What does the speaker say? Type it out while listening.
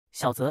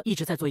小泽一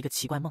直在做一个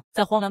奇怪梦，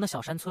在荒凉的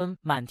小山村，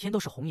满天都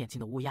是红眼睛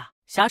的乌鸦，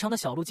狭长的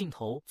小路尽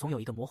头总有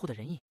一个模糊的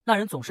人影，那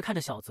人总是看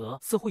着小泽，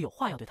似乎有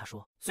话要对他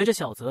说。随着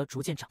小泽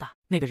逐渐长大，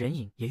那个人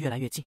影也越来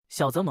越近，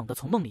小泽猛地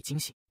从梦里惊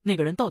醒，那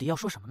个人到底要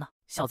说什么呢？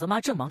小泽妈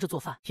正忙着做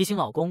饭，提醒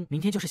老公明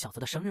天就是小泽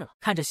的生日了。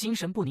看着心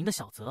神不宁的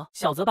小泽，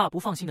小泽爸不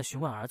放心的询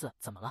问儿子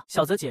怎么了。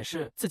小泽解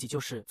释自己就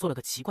是做了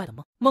个奇怪的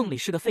梦，梦里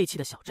是个废弃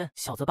的小镇。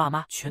小泽爸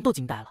妈全都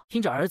惊呆了，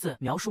听着儿子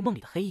描述梦里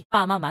的黑影，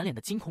爸妈满脸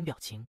的惊恐表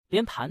情，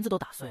连盘子都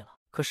打碎了。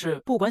可是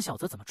不管小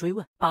泽怎么追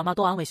问，爸妈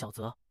都安慰小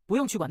泽不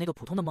用去管那个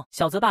普通的梦。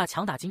小泽爸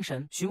强打精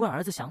神询问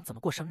儿子想怎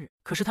么过生日，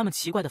可是他们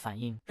奇怪的反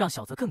应让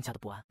小泽更加的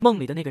不安。梦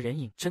里的那个人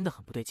影真的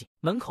很不对劲，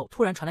门口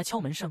突然传来敲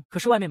门声，可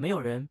是外面没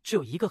有人，只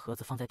有一个盒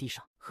子放在地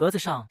上，盒子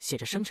上写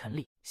着生辰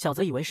礼。小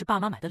泽以为是爸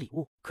妈买的礼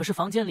物，可是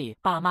房间里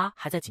爸妈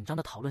还在紧张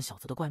的讨论小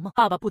泽的怪梦，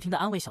爸爸不停的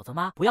安慰小泽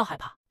妈不要害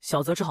怕。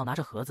小泽只好拿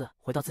着盒子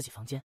回到自己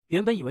房间，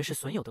原本以为是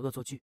损友的恶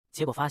作剧，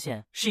结果发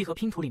现是一盒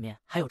拼图，里面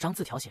还有张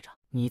字条写着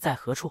你在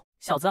何处。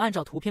小泽按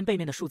照图片背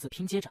面的数字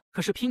拼接着，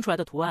可是拼出来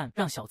的图案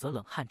让小泽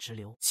冷汗直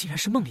流，竟然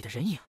是梦里的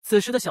人影。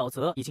此时的小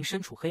泽已经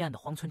身处黑暗的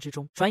荒村之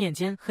中，转眼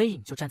间黑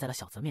影就站在了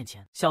小泽面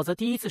前。小泽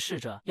第一次试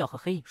着要和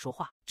黑影说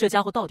话，这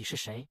家伙到底是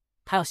谁？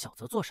他要小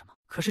泽做什么？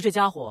可是这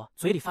家伙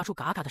嘴里发出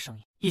嘎嘎的声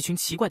音，一群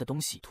奇怪的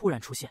东西突然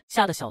出现，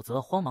吓得小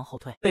泽慌忙后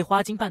退。被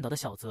花茎绊倒的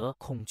小泽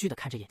恐惧地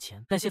看着眼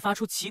前那些发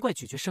出奇怪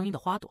咀嚼声音的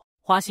花朵，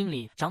花心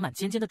里长满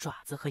尖尖的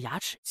爪子和牙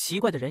齿，奇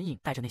怪的人影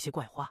带着那些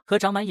怪花和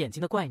长满眼睛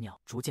的怪鸟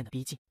逐渐的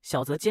逼近。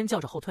小泽尖叫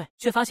着后退，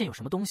却发现有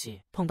什么东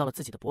西碰到了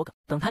自己的脖颈，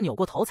等他扭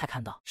过头才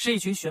看到是一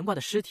群悬挂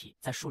的尸体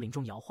在树林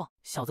中摇晃。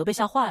小泽被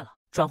吓坏了，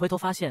转回头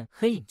发现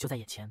黑影就在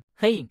眼前，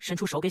黑影伸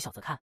出手给小泽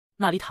看，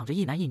那里躺着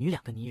一男一女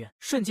两个泥人，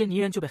瞬间泥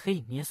人就被黑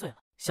影捏碎了。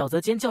小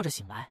泽尖叫着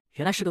醒来，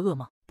原来是个噩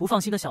梦。不放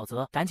心的小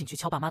泽赶紧去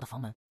敲爸妈的房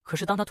门，可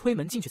是当他推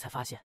门进去才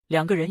发现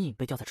两个人影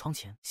被吊在窗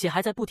前，血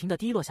还在不停的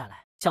滴落下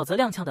来。小泽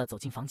踉跄的走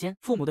进房间，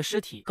父母的尸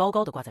体高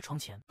高的挂在窗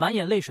前，满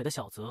眼泪水的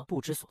小泽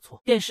不知所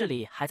措。电视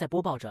里还在播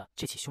报着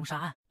这起凶杀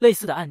案，类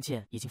似的案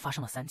件已经发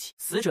生了3起，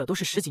死者都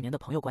是10几年的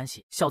朋友关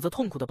系。小泽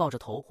痛苦的抱着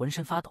头，浑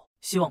身发抖，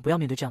希望不要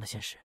面对这样的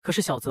现实。可是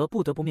小泽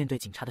不得不面对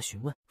警察的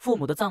询问，父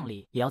母的葬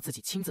礼也要自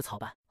己亲自操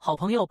办。好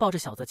朋友抱着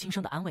小泽轻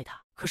声的安慰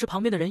他，可是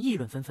旁边的人议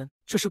论纷纷，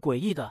这是诡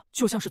异的，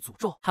就像是诅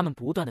咒。他们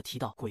不断的提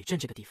到鬼镇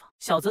这个地方。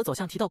小泽走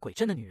向提到鬼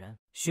镇的女人，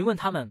询问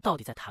他们到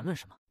底在谈论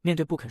什么。面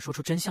对不肯说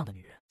出真相的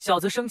女人，小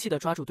泽生气的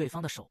抓住对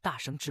方的手，大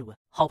声质问。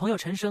好朋友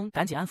陈生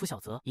赶紧安抚小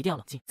泽，一定要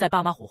冷静，在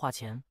爸妈火化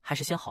前，还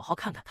是先好好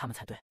看看他们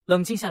才对。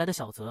冷静下来的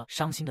小泽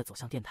伤心的走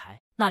向电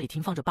台，那里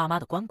停放着爸妈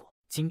的棺椁。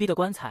紧闭的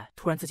棺材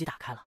突然自己打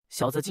开了，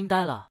小泽惊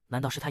呆了，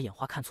难道是他眼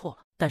花看错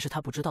了？但是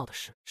他不知道的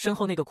是，身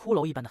后那个骷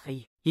髅一般的黑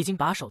影已经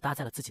把手搭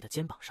在了自己的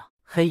肩膀上。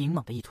黑影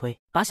猛地一推，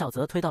把小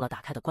泽推到了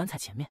打开的棺材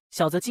前面。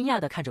小泽惊讶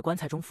地看着棺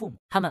材中父母，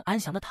他们安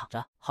详地躺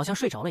着，好像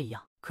睡着了一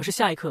样。可是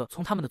下一刻，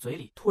从他们的嘴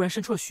里突然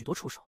伸出了许多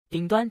触手，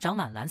顶端长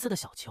满蓝色的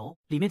小球，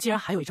里面竟然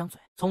还有一张嘴。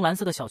从蓝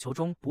色的小球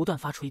中不断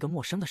发出一个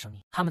陌生的声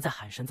音，他们在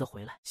喊神泽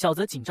回来。小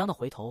泽紧张地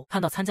回头，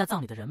看到参加葬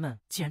礼的人们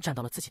竟然站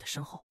到了自己的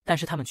身后，但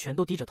是他们全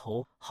都低着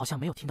头，好像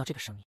没有听到这个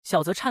声音。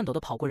小泽颤抖地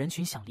跑过人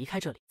群，想离开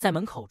这里，在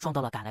门口撞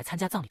到了赶来参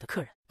加葬礼的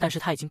客人，但是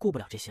他已经顾不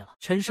了这些了。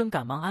陈生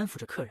赶忙安抚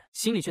着客人，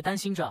心里却担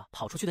心着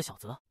跑出去的小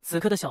泽。此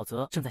刻的小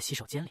泽正在洗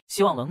手间里，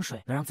希望冷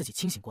水能让自己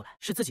清醒过来。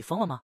是自己疯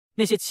了吗？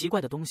那些奇怪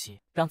的东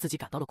西让自己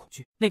感到了恐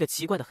惧。那个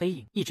奇怪的黑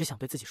影一直想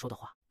对自己说的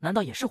话，难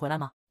道也是回来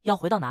吗？要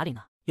回到哪里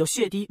呢？有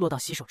血滴落到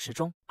洗手池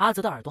中，阿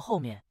泽的耳朵后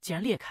面竟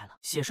然裂开了，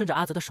血顺着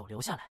阿泽的手流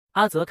下来。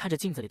阿泽看着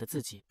镜子里的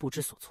自己，不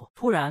知所措。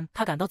突然，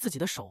他感到自己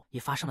的手也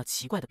发生了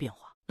奇怪的变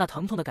化，那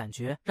疼痛的感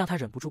觉让他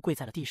忍不住跪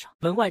在了地上。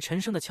门外陈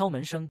生的敲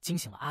门声惊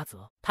醒了阿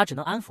泽，他只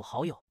能安抚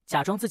好友，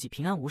假装自己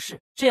平安无事，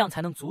这样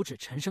才能阻止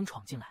陈生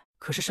闯进来。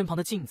可是身旁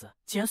的镜子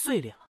竟然碎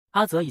裂了。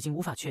阿泽已经无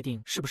法确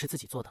定是不是自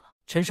己做的了。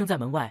陈生在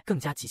门外更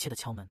加急切的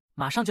敲门，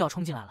马上就要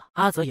冲进来了。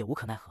阿泽也无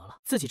可奈何了，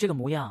自己这个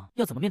模样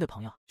要怎么面对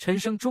朋友？陈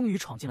生终于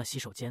闯进了洗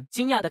手间，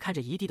惊讶的看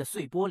着一地的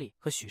碎玻璃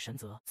和许神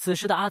泽。此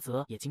时的阿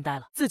泽也惊呆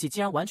了，自己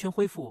竟然完全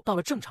恢复到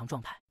了正常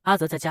状态。阿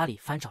泽在家里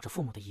翻找着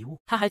父母的遗物，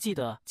他还记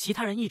得其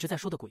他人一直在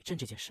说的鬼镇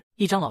这件事。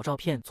一张老照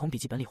片从笔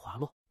记本里滑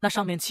落，那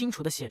上面清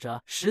楚的写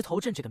着石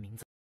头镇这个名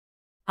字。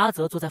阿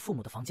泽坐在父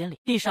母的房间里，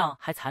地上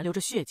还残留着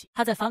血迹。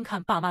他在翻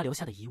看爸妈留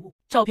下的遗物，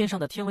照片上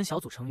的天文小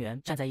组成员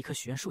站在一棵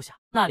许愿树下，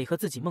那里和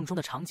自己梦中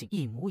的场景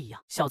一模一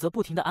样。小泽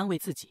不停地安慰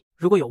自己，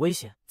如果有危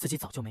险，自己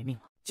早就没命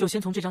了，就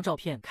先从这张照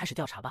片开始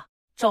调查吧。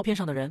照片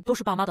上的人都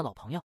是爸妈的老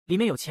朋友，里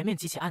面有前面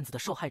几起案子的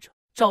受害者。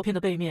照片的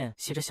背面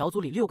写着小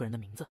组里6个人的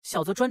名字，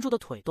小泽专注的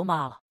腿都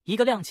麻了，一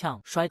个踉跄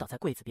摔倒在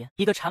柜子边，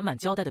一个缠满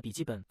胶带的笔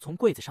记本从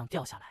柜子上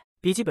掉下来，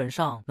笔记本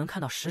上能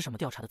看到石什么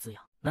调查的字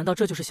样。难道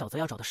这就是小泽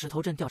要找的石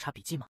头镇调查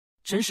笔记吗？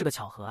真是个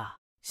巧合啊！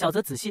小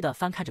泽仔细地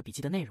翻看着笔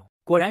记的内容，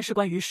果然是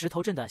关于石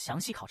头镇的详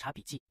细考察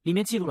笔记，里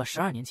面记录了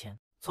12年前，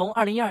从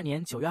2012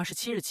年9月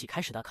27日起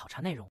开始的考察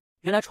内容。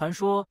原来传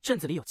说镇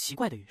子里有奇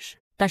怪的陨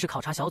石，但是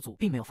考察小组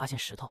并没有发现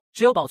石头，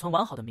只有保存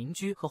完好的民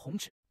居和红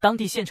纸。当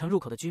地县城入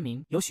口的居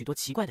民有许多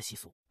奇怪的习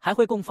俗，还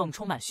会供奉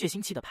充满血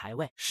腥气的牌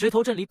位。石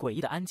头镇里诡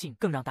异的安静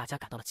更让大家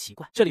感到了奇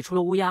怪，这里除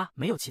了乌鸦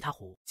没有其他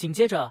活物。紧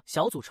接着，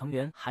小组成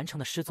员韩城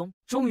的失踪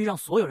终于让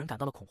所有人感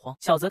到了恐慌。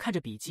小泽看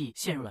着笔记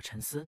陷入了沉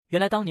思，原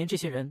来当年这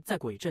些人在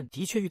鬼镇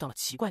的确遇到了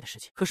奇怪的事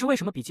情，可是为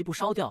什么笔记不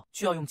烧掉，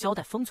却要用胶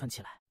带封存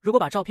起来？如果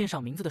把照片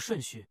上名字的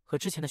顺序和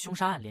之前的凶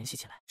杀案联系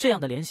起来，这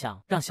样的联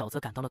想让小泽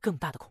感到了更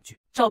大的恐惧。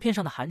照片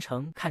上的韩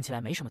城看起来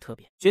没什么特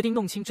别，决定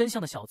弄清真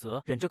相的小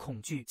泽忍着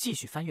恐惧继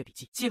续翻阅笔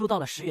记，记录到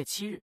了10月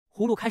7日，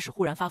葫芦开始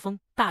忽然发疯，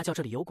大叫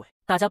这里有鬼，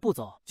大家不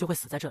走就会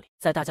死在这里。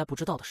在大家不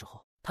知道的时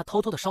候，他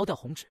偷偷的烧掉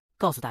红纸，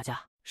告诉大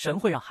家神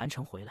会让韩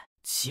城回来。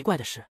奇怪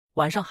的是，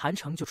晚上韩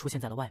城就出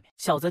现在了外面。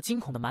小泽惊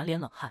恐的满脸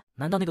冷汗，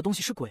难道那个东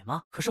西是鬼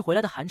吗？可是回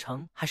来的韩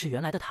城还是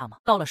原来的他吗？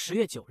到了10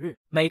月9日，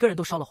每个人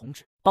都烧了红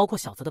纸，包括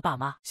小泽的爸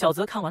妈。小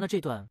泽看完了这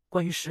段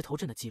关于石头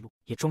镇的记录，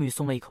也终于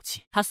松了一口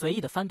气。他随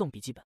意的翻动笔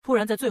记本，突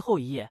然在最后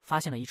一页发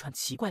现了一串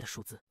奇怪的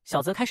数字。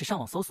小泽开始上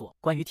网搜索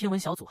关于天文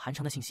小组韩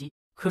城的信息，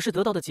可是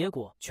得到的结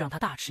果却让他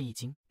大吃一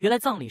惊。原来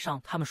葬礼上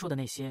他们说的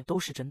那些都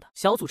是真的。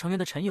小组成员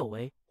的陈有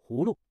为、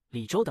葫芦、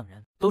李周等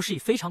人都是以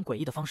非常诡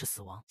异的方式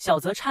死亡。小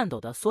泽颤抖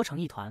的缩成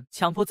一团，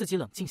强迫自己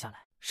冷静下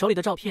来。手里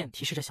的照片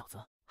提示着小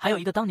泽还有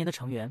一个当年的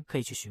成员可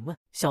以去询问。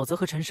小泽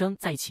和陈升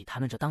在一起谈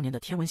论着当年的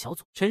天文小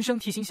组。陈升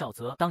提醒小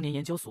泽，当年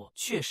研究所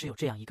确实有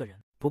这样一个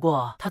人，不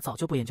过他早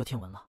就不研究天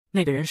文了。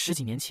那个人10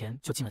几年前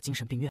就进了精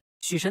神病院。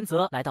许神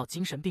泽来到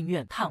精神病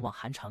院探望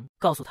韩城，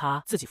告诉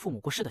他自己父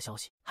母过世的消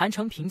息。韩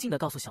城平静地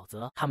告诉小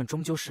泽，他们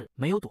终究是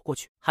没有躲过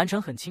去。韩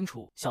城很清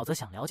楚小泽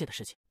想了解的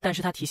事情，但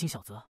是他提醒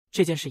小泽，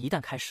这件事一旦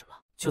开始了，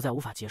就再无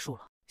法结束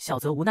了。小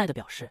泽无奈地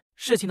表示，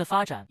事情的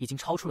发展已经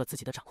超出了自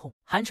己的掌控。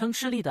韩城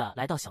吃力地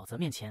来到小泽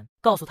面前，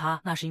告诉他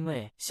那是因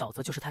为小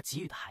泽就是他给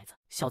予的孩子。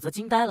小泽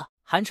惊呆了。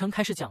韩城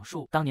开始讲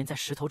述当年在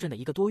石头镇的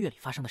1个多月里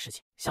发生的事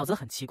情。小泽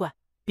很奇怪，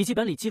笔记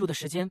本里记录的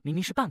时间明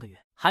明是半个月。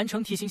韩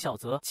城提醒小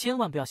泽千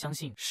万不要相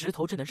信石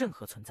头镇的任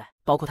何存在，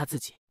包括他自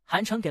己。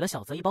韩城给了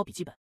小泽一包笔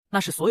记本，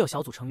那是所有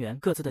小组成员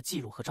各自的记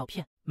录和照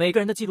片，每个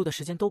人的记录的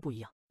时间都不一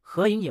样，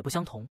合影也不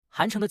相同。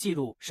韩城的记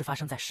录是发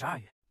生在12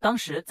月。当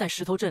时在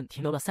石头镇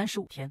停留了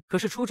35天，可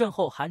是出镇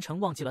后韩城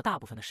忘记了大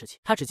部分的事情，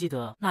他只记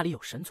得那里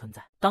有神存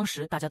在。当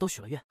时大家都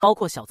许了愿，包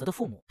括小泽的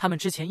父母，他们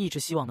之前一直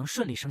希望能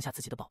顺利生下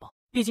自己的宝宝，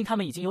毕竟他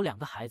们已经有2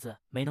个孩子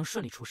没能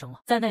顺利出生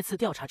了。在那次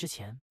调查之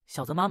前，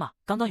小泽妈妈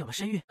刚刚有了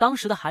身孕，当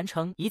时的韩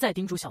城一再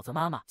叮嘱小泽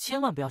妈妈千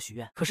万不要许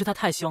愿，可是他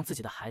太希望自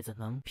己的孩子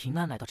能平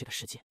安来到这个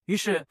世界，于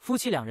是夫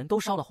妻2人都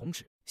烧了红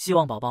纸，希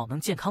望宝宝能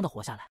健康的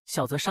活下来。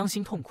小泽伤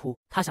心痛哭，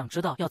他想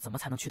知道要怎么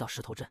才能去到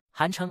石头镇。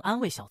韩城安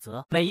慰小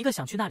泽，每一个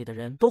想去那里的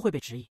人都会被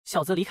指引。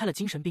小泽离开了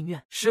精神病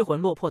院，失魂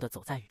落魄的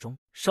走在雨中，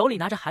手里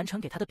拿着韩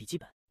城给他的笔记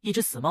本。一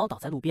只死猫倒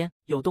在路边，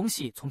有东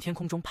西从天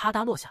空中啪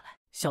嗒落下来。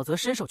小泽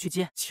伸手去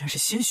接，竟然是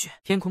鲜血。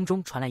天空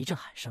中传来一阵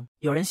喊声，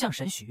有人向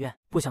神许愿，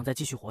不想再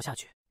继续活下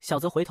去。小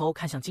泽回头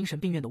看向精神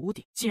病院的屋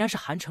顶，竟然是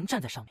韩城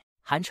站在上面。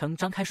韩城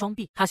张开双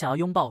臂，他想要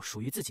拥抱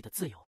属于自己的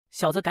自由。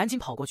小泽赶紧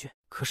跑过去，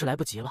可是来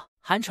不及了。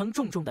韩城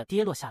重重的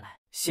跌落下来，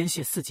鲜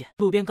血四溅。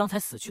路边刚才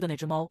死去的那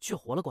只猫却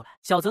活了过来。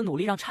小泽努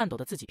力让颤抖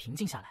的自己平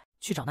静下来，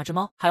去找那只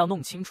猫，还要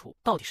弄清楚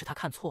到底是他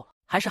看错了，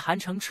还是韩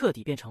城彻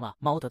底变成了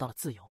猫得到了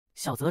自由。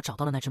小泽找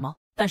到了那只猫，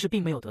但是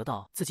并没有得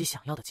到自己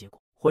想要的结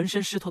果。浑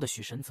身湿透的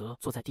许神泽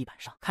坐在地板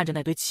上，看着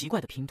那堆奇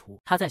怪的拼图，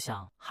他在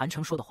想韩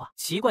城说的话，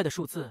奇怪的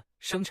数字，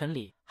生辰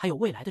里还有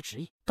未来的直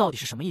译，到底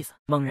是什么意思？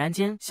猛然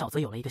间，小泽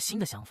有了一个新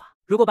的想法，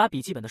如果把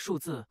笔记本的数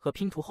字和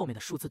拼图后面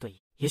的数字对应，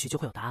也许就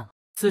会有答案了。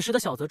此时的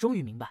小泽终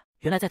于明白，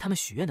原来在他们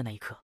许愿的那一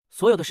刻，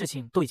所有的事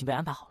情都已经被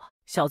安排好了。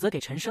小泽给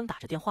陈升打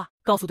着电话，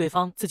告诉对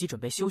方自己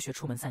准备休学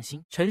出门散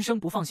心。陈升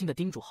不放心的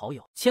叮嘱好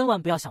友，千万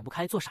不要想不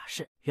开做傻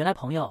事。原来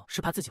朋友是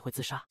怕自己会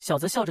自杀。小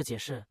泽笑着解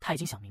释，他已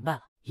经想明白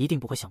了，一定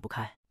不会想不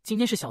开。今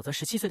天是小泽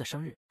17岁的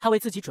生日，他为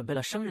自己准备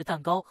了生日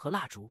蛋糕和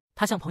蜡烛。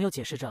他向朋友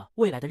解释着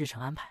未来的日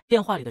程安排。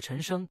电话里的陈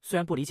升虽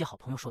然不理解好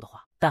朋友说的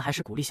话，但还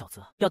是鼓励小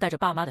泽要带着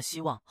爸妈的希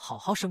望好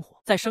好生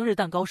活。在生日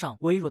蛋糕上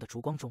微弱的烛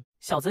光中，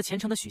小泽虔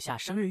诚地许下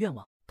生日愿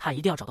望，他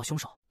一定要找到凶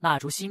手。蜡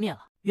烛熄灭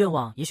了，愿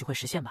望也许会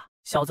实现吧。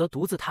小泽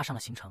独自踏上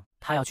了行程，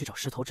他要去找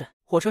石头镇。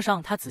火车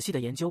上，他仔细地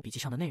研究笔记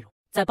上的内容。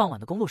在傍晚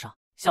的公路上，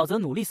小泽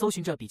努力搜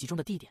寻着笔记中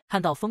的地点，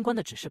看到封关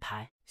的指示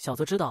牌，小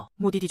泽知道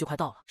目的地就快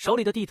到了。手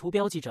里的地图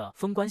标记着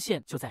封关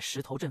线就在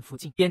石头镇附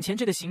近，眼前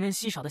这个行人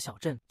稀少的小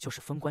镇就是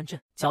封关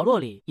镇。角落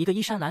里一个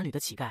衣衫褴褛的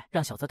乞丐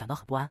让小泽感到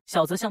很不安。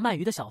小泽向卖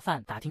鱼的小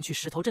贩打听去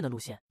石头镇的路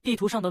线，地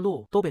图上的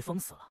路都被封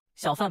死了。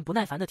小贩不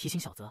耐烦地提醒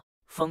小泽，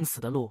封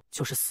死的路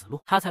就是死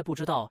路，他才不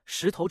知道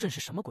石头镇是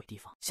什么鬼地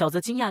方。小泽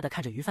惊讶地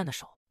看着鱼贩的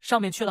手，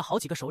上面缺了好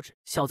几个手指。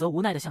小泽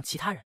无奈地向其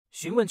他人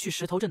询问去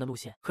石头镇的路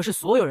线，可是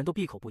所有人都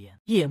闭口不言。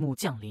夜幕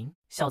降临，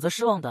小泽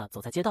失望地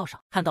走在街道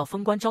上，看到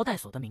封关招待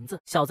所的名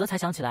字，小泽才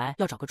想起来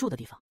要找个住的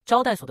地方。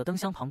招待所的灯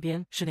箱旁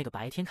边是那个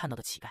白天看到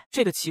的乞丐，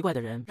这个奇怪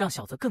的人让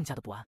小泽更加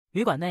的不安。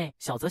旅馆内，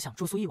小泽想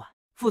住宿一晚。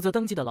负责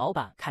登记的老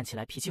板看起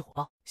来脾气火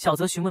爆，小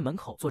泽询问门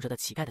口坐着的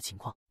乞丐的情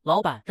况，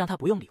老板让他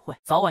不用理会，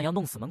早晚要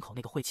弄死门口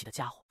那个晦气的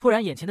家伙。突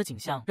然，眼前的景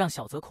象让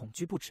小泽恐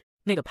惧不止，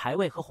那个牌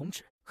位和红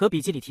纸和笔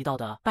记里提到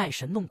的拜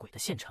神弄鬼的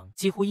县城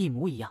几乎一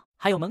模一样，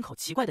还有门口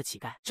奇怪的乞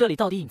丐，这里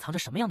到底隐藏着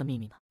什么样的秘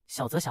密呢？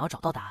小泽想要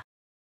找到答案。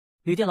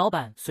旅店老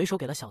板随手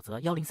给了小泽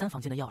103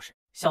房间的钥匙，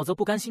小泽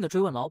不甘心地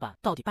追问老板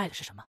到底拜的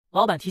是什么。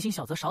老板提醒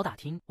小泽少打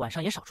听，晚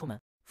上也少出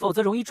门，否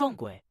则容易撞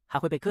鬼，还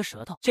会被割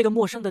舌头。这个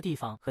陌生的地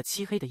方和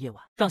漆黑的夜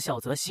晚让小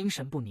泽心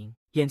神不宁，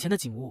眼前的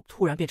景物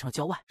突然变成了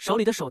郊外，手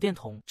里的手电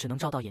筒只能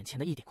照到眼前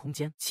的一点空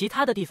间，其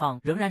他的地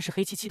方仍然是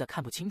黑漆漆的，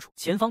看不清楚。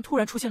前方突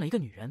然出现了一个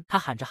女人，她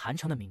喊着韩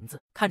城的名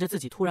字，看着自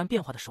己突然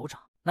变化的手掌，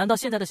难道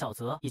现在的小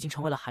泽已经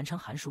成为了韩城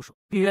韩叔叔？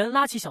女人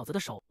拉起小泽的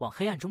手往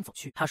黑暗中走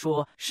去，她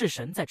说是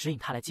神在指引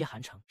她来接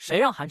韩城，谁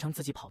让韩城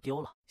自己跑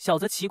丢了？小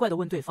泽奇怪地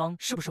问对方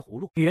是不是葫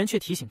芦，女人却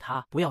提醒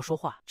他不要说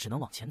话，只能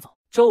往前走。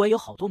周围有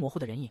好多模糊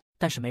的人影，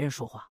但是没人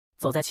说话。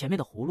走在前面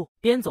的葫芦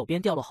边走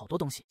边掉落好多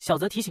东西，小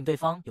泽提醒对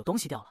方有东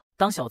西掉了。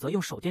当小泽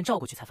用手电照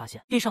过去，才发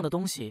现地上的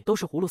东西都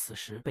是葫芦死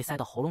时被塞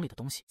到喉咙里的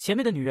东西。前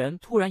面的女人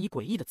突然以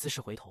诡异的姿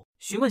势回头，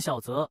询问小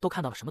泽都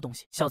看到了什么东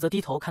西。小泽低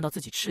头看到自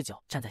己赤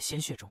脚站在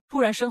鲜血中，突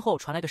然身后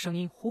传来个声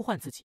音呼唤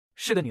自己，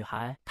是个女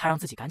孩，她让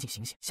自己赶紧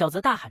醒醒。小泽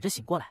大喊着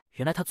醒过来，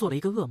原来他做了一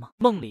个噩梦，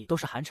梦里都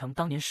是韩城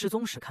当年失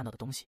踪时看到的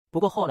东西，不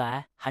过后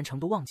来韩城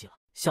都忘记了。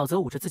小泽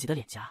捂着自己的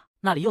脸颊，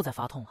那里又在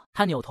发痛了。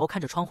他扭头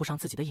看着窗户上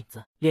自己的影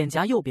子，脸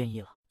颊又变异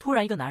了。突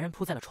然一个男人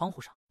扑在了窗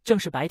户上，正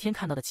是白天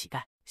看到的乞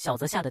丐。小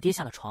泽吓得跌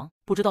下了床，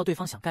不知道对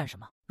方想干什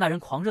么。那人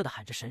狂热地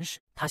喊着神使，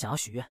他想要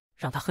许愿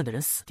让他恨的人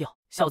死掉。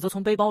小泽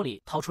从背包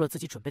里掏出了自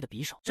己准备的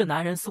匕首，这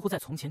男人似乎在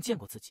从前见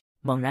过自己。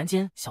猛然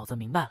间，小泽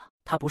明白了，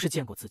他不是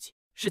见过自己，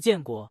是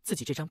见过自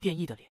己这张变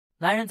异的脸。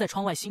男人在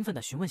窗外兴奋地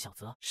询问小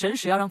泽，神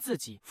使要让自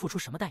己付出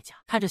什么代价？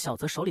看着小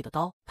泽手里的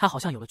刀，他好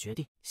像有了决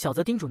定。小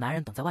泽叮嘱男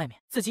人等在外面，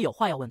自己有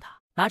话要问他。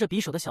拿着匕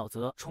首的小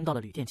泽冲到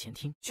了旅店前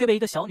厅，却被一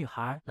个小女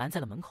孩拦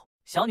在了门口。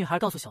小女孩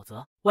告诉小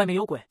泽，外面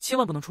有鬼，千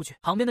万不能出去。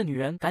旁边的女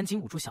人赶紧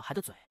捂住小孩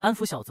的嘴，安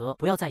抚小泽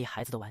不要在意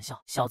孩子的玩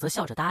笑。小泽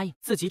笑着答应，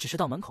自己只是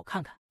到门口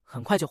看看，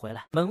很快就回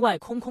来。门外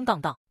空空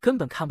荡荡，根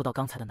本看不到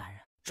刚才的男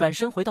人。转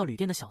身回到旅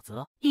店的小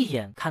泽，一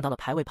眼看到了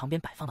牌位旁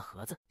边摆放的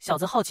盒子。小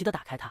泽好奇地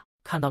打开它，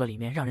看到了里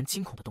面让人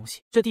惊恐的东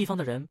西。这地方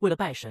的人为了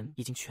拜神，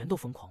已经全都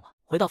疯狂了。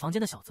回到房间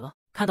的小泽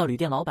看到旅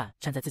店老板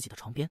站在自己的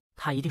床边，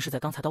他一定是在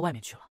刚才到外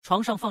面去了。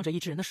床上放着一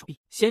只人的手臂，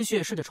鲜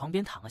血顺着床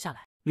边淌了下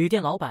来。旅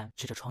店老板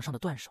指着床上的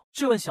断手，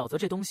质问小泽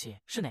这东西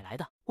是哪来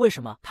的，为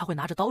什么他会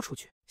拿着刀出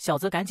去？小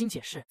泽赶紧解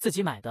释，自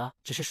己买的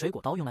只是水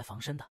果刀，用来防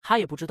身的，他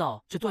也不知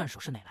道这断手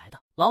是哪来的。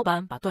老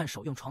板把断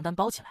手用床单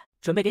包起来，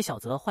准备给小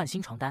泽换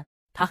新床单。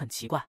他很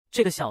奇怪，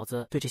这个小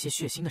子对这些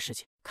血腥的事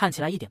情看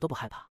起来一点都不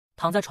害怕。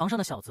躺在床上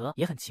的小泽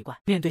也很奇怪，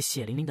面对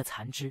血淋淋的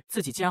残肢，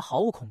自己竟然毫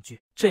无恐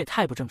惧，这也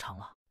太不正常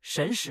了。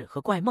神使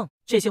和怪梦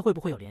这些会不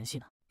会有联系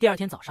呢？第二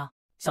天早上，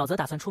小泽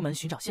打算出门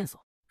寻找线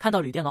索，看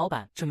到旅店老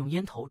板正用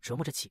烟头折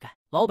磨着乞丐。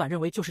老板认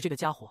为就是这个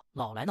家伙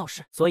老来闹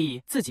事，所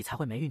以自己才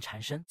会霉运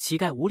缠身。乞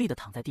丐无力地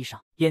躺在地上，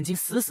眼睛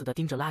死死地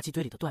盯着垃圾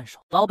堆里的断手。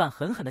老板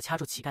狠狠地掐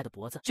住乞丐的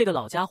脖子，这个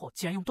老家伙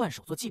竟然用断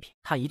手做祭品，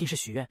他一定是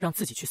许愿让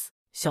自己去死。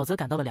小泽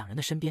赶到了两人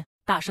的身边，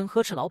大声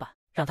呵斥老板，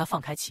让他放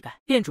开乞丐。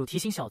店主提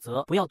醒小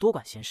泽不要多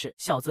管闲事，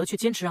小泽却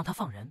坚持让他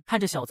放人。看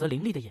着小泽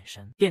凌厉的眼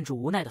神，店主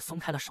无奈地松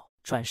开了手，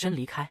转身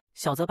离开。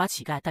小泽把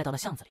乞丐带到了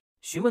巷子里，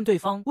询问对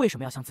方为什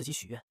么要向自己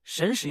许愿，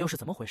神使又是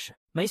怎么回事。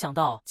没想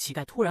到乞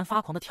丐突然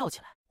发狂地跳起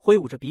来，挥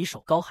舞着匕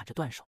首，高喊着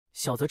断手。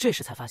小泽这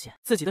时才发现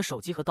自己的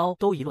手机和刀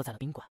都遗落在了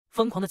宾馆。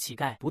疯狂的乞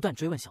丐不断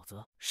追问小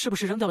泽是不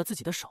是扔掉了自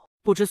己的手，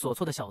不知所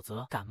措的小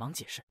泽赶忙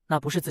解释那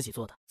不是自己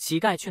做的。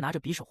乞丐却拿着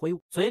匕首挥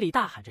舞，嘴里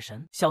大喊着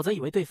神。小泽以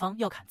为对方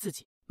要砍自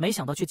己，没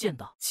想到却见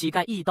到乞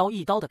丐一刀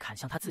一刀地砍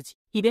向他自己，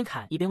一边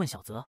砍一边问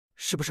小泽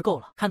是不是够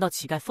了。看到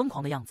乞丐疯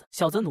狂的样子，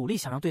小泽努力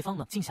想让对方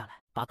冷静下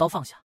来，把刀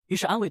放下，于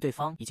是安慰对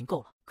方已经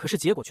够了。可是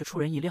结果却出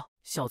人意料，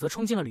小泽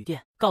冲进了旅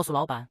店，告诉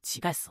老板乞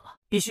丐死了，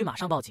必须马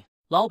上报警。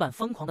老板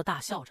疯狂地大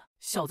笑着，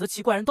小泽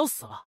奇怪，人都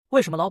死了，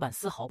为什么老板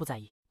丝毫不在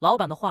意？老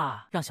板的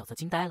话让小泽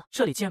惊呆了，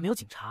这里竟然没有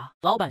警察。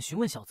老板询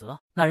问小泽，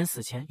那人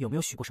死前有没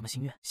有许过什么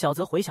心愿？小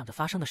泽回想着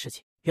发生的事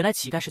情，原来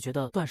乞丐是觉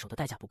得断手的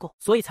代价不够，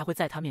所以才会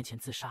在他面前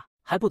自杀。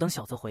还不等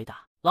小泽回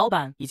答，老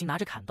板已经拿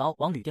着砍刀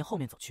往旅店后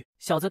面走去，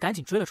小泽赶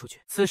紧追了出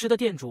去。此时的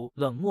店主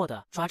冷漠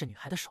地抓着女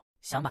孩的手，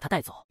想把她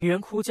带走。女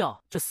人哭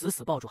叫着死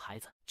死抱住孩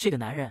子，这个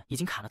男人已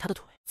经砍了她的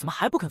腿，怎么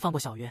还不肯放过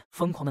小约？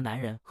疯狂的男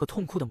人和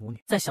痛哭的母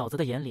女在小泽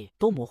的眼里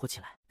都模糊起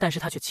来，但是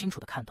他却清楚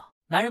地看到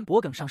男人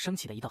脖颈上升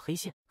起的一道黑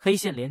线，黑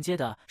线连接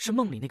的是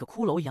梦里那个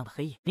骷髅一样的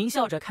黑影，狞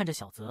笑着看着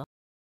小泽。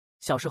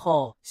小时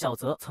候，小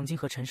泽曾经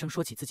和陈生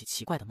说起自己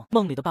奇怪的梦，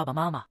梦里的爸爸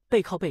妈妈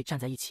背靠背站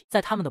在一起，在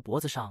他们的脖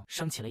子上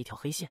升起了一条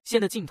黑线，线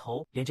的尽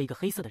头连着一个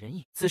黑色的人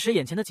影。此时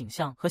眼前的景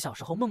象和小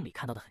时候梦里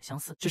看到的很相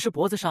似，只是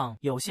脖子上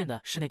有线的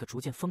是那个逐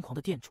渐疯狂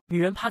的店主。女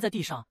人趴在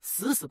地上，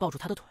死死抱住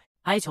他的腿，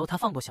哀求他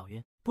放过小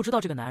云。不知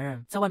道这个男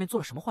人在外面做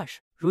了什么坏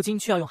事，如今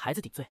却要用孩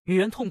子顶罪。女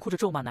人痛哭着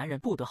咒骂男人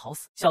不得好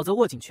死。小泽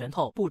握紧拳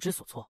头，不知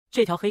所措。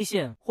这条黑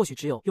线或许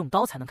只有用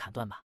刀才能砍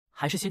断吧，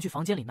还是先去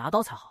房间里拿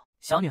刀才好。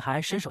小女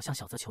孩伸手向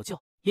小泽求救，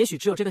也许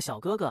只有这个小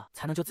哥哥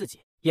才能救自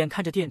己。眼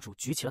看着店主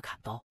举起了砍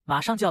刀，马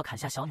上就要砍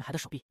下小女孩的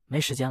手臂，没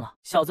时间了。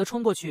小泽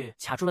冲过去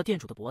卡住了店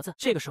主的脖子，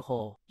这个时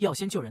候要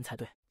先救人才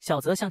对。小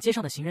泽向街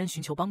上的行人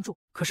寻求帮助，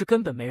可是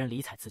根本没人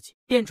理睬自己。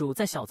店主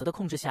在小泽的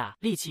控制下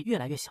力气越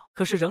来越小，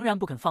可是仍然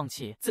不肯放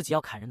弃自己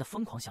要砍人的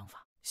疯狂想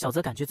法。小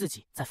泽感觉自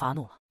己在发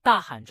怒了，大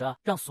喊着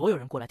让所有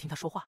人过来听他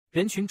说话。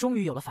人群终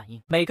于有了反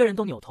应，每个人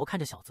都扭头看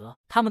着小泽，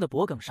他们的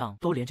脖颈上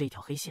都连着一条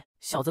黑线。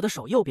小泽的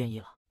手又变异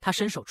了，他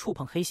伸手触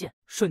碰黑线，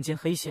瞬间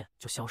黑线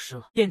就消失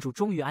了。店主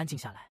终于安静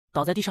下来，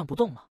倒在地上不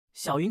动了。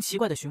小云奇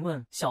怪地询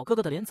问小哥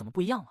哥的脸怎么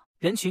不一样了。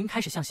人群开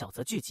始向小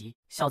泽聚集，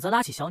小泽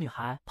拉起小女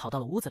孩跑到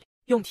了屋子里，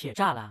用铁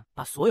栅栏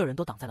把所有人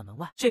都挡在了门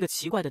外。这个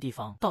奇怪的地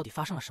方到底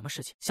发生了什么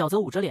事情？小泽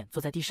捂着脸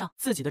坐在地上，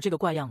自己的这个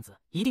怪样子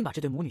一定把这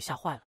对母女吓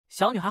坏了。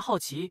小女孩好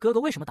奇哥哥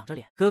为什么挡着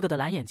脸，哥哥的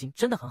蓝眼睛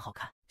真的很好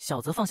看。小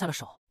泽放下了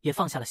手，也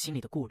放下了心里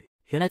的顾虑。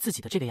原来自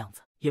己的这个样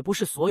子也不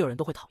是所有人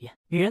都会讨厌。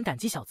女人感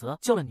激小泽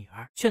救了女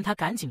儿，劝他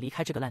赶紧离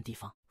开这个烂地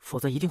方，否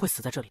则一定会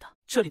死在这里的。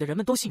这里的人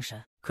们都信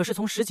神，可是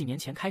从10几年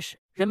前开始，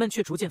人们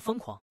却逐渐疯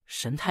狂。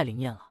神太灵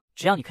验了，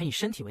只要你肯以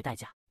身体为代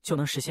价，就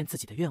能实现自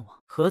己的愿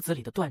望。盒子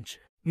里的断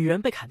指，女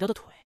人被砍掉的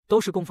腿，都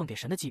是供奉给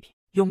神的祭品。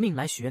用命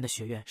来许愿的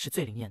学愿是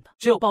最灵验的，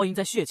只有报应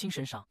在血亲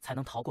身上，才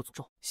能逃过诅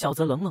咒。小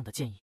泽冷冷的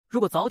建议，如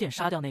果早点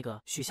杀掉那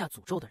个许下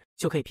诅咒的人，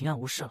就可以平安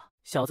无事了。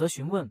小泽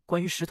询问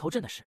关于石头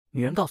镇的事，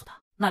女人告诉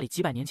他，那里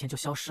几百年前就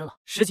消失了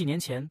，10几年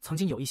前曾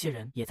经有一些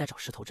人也在找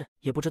石头镇，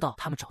也不知道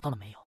他们找到了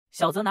没有。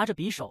小泽拿着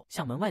匕首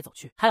向门外走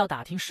去，他要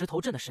打听石头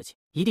镇的事情，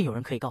一定有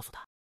人可以告诉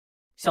他。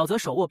小泽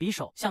手握匕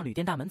首向旅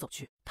店大门走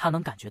去，他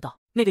能感觉到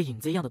那个影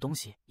子一样的东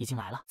西已经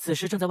来了，此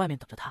时正在外面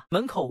等着他。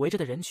门口围着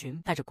的人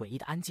群带着诡异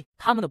的安静，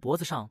他们的脖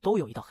子上都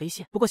有一道黑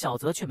线，不过小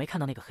泽却没看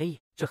到那个黑影。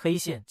这黑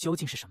线究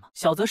竟是什么？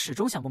小泽始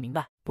终想不明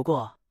白。不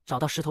过找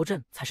到石头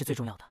镇才是最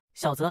重要的。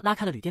小泽拉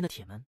开了旅店的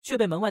铁门，却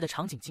被门外的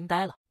场景惊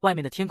呆了。外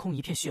面的天空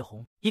一片血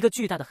红，一个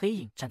巨大的黑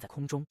影站在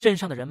空中。镇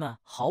上的人们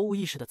毫无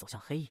意识地走向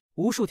黑影，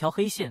无数条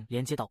黑线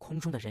连接到空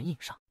中的人影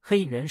上。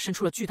黑影人伸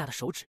出了巨大的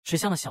手指，指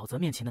向了小泽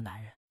面前的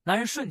男人。男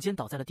人瞬间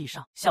倒在了地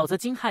上，小泽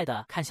惊骇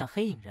地看向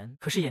黑影人，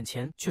可是眼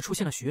前却出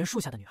现了许愿树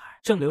下的女孩，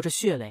正流着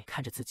血泪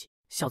看着自己。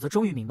小泽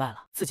终于明白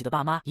了，自己的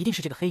爸妈一定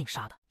是这个黑影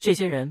杀的，这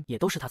些人也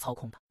都是他操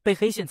控的。被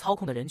黑线操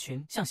控的人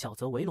群向小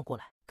泽围拢过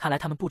来，看来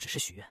他们不只是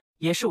许愿，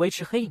也是维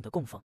持黑影的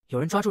供奉。有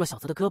人抓住了小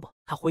泽的胳膊，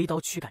他挥刀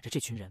驱赶着这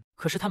群人，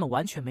可是他们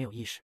完全没有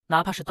意识，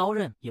哪怕是刀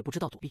刃也不知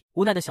道躲避。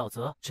无奈的小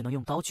泽只能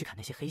用刀去砍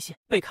那些黑线，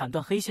被砍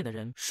断黑线的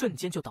人瞬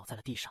间就倒在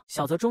了地上。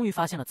小泽终于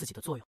发现了自己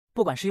的作用，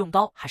不管是用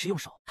刀还是用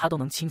手，他都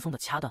能轻松地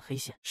掐断黑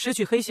线。失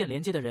去黑线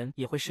连接的人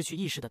也会失去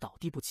意识地倒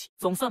地不起，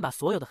总算把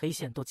所有的黑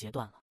线都截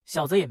断了。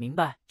小泽也明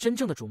白，真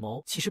正的主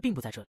谋其实并不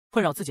在这里。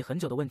困扰自己很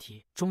久的问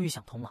题终于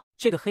想通了，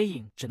这个黑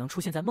影只能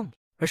出现在梦里，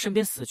而身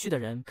边死去的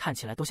人看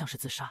起来都像是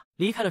自杀。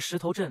离开了石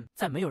头镇，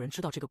再没有人知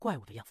道这个怪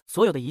物的样子。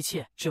所有的一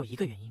切只有一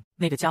个原因，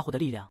那个家伙的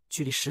力量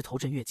距离石头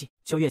镇越近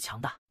就越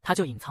强大，他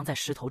就隐藏在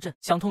石头镇。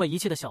想通了一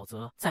切的小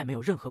泽再没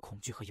有任何恐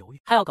惧和犹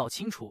豫，他要搞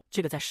清楚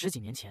这个在10几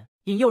年前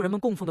引诱人们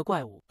供奉的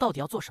怪物到底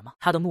要做什么。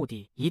他的目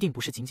的一定不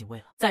是仅仅为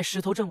了在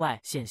石头镇外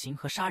显形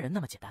和杀人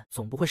那么简单，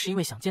总不会是因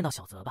为想见到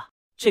小泽吧？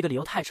这个理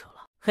由太扯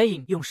了。黑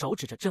影用手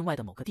指着镇外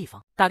的某个地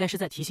方，大概是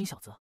在提醒小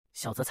泽。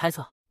小泽猜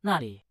测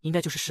那里应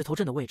该就是石头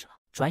镇的位置了。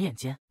转眼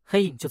间，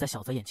黑影就在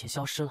小泽眼前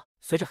消失了。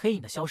随着黑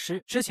影的消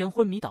失，之前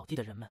昏迷倒地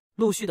的人们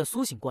陆续的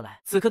苏醒过来。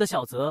此刻的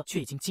小泽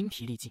却已经精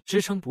疲力尽，支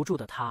撑不住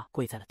的他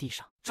跪在了地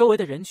上。周围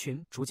的人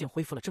群逐渐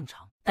恢复了正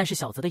常，但是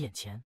小泽的眼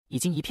前已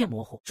经一片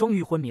模糊，终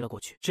于昏迷了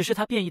过去。只是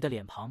他变异的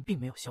脸庞并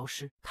没有消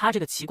失，他这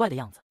个奇怪的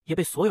样子也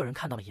被所有人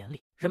看到了眼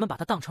里，人们把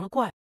他当成了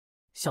怪物。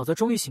小泽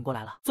终于醒过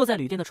来了，坐在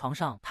旅店的床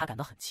上，他感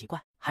到很奇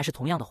怪，还是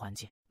同样的环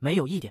境，没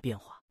有一点变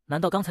化。难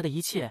道刚才的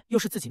一切又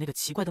是自己那个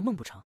奇怪的梦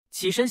不成？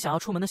起身想要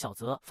出门的小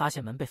泽发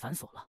现门被反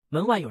锁了，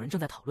门外有人正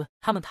在讨论，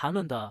他们谈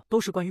论的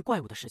都是关于怪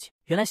物的事情。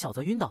原来小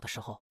泽晕倒的时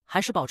候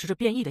还是保持着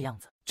变异的样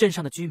子，镇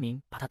上的居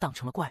民把他当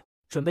成了怪物，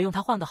准备用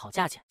他换个好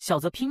价钱。小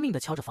泽拼命地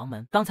敲着房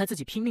门，刚才自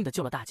己拼命地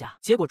救了大家，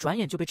结果转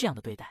眼就被这样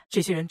的对待，这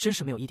些人真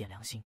是没有一点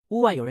良心。屋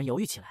外有人犹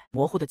豫起来，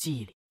模糊的记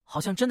忆里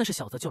好像真的是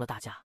小泽救了大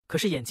家，可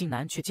是眼镜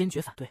男却坚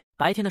决反对。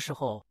白天的时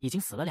候已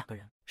经死了2个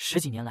人，10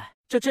几年来，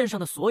这镇上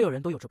的所有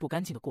人都有着不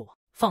干净的过往。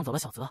放走了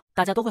小泽，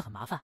大家都会很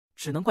麻烦，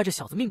只能怪这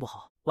小子命不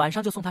好。晚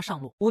上就送他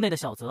上路。屋内的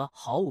小泽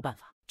毫无办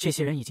法，这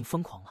些人已经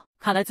疯狂了，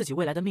看来自己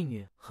未来的命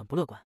运很不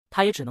乐观，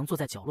他也只能坐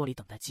在角落里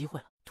等待机会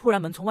了。突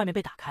然门从外面被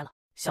打开了，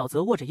小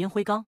泽握着烟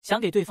灰缸，想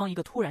给对方一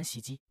个突然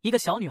袭击。一个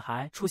小女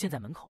孩出现在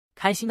门口，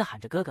开心地喊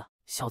着哥哥。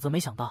小泽没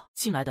想到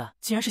进来的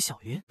竟然是小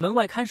云，门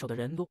外看守的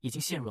人都已经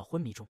陷入了昏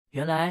迷中。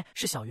原来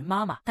是小云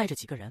妈妈带着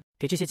几个人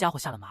给这些家伙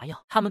下了麻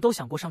药，他们都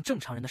想过上正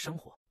常人的生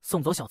活。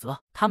送走小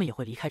泽，他们也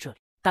会离开这里。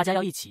大家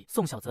要一起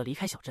送小泽离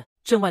开小镇，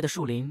镇外的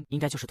树林应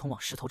该就是通往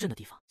石头镇的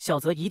地方。小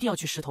泽一定要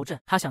去石头镇，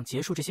他想结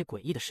束这些诡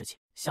异的事情。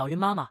小云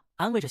妈妈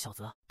安慰着小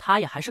泽，他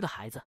也还是个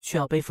孩子，却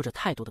要背负着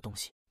太多的东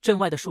西。镇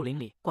外的树林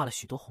里挂了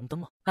许多红灯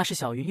笼，那是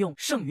小云用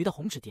剩余的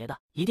红纸叠的，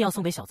一定要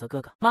送给小泽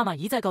哥哥。妈妈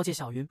一再告诫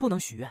小云不能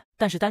许愿，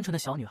但是单纯的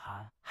小女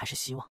孩还是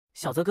希望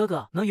小泽哥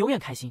哥能永远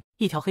开心。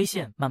一条黑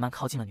线慢慢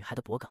靠近了女孩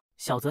的脖颈，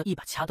小泽一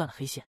把掐断了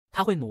黑线，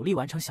他会努力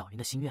完成小云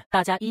的心愿。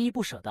大家依依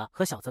不舍地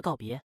和小泽告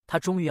别，他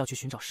终于要去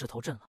寻找石头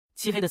镇了。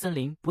漆黑的森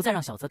林不再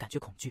让小泽感觉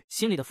恐惧，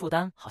心里的负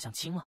担好像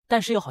轻了，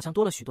但是又好像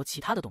多了许多其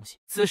他的东西。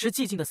此时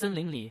寂静的森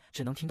林里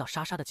只能听到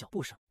沙沙的脚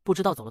步声，不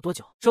知道走了多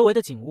久，周围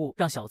的景物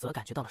让小泽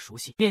感觉到了熟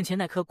悉。面前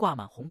那棵挂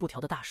满红布条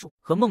的大树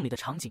和梦里的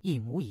场景一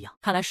模一样，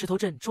看来石头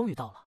镇终于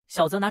到了。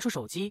小泽拿出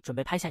手机准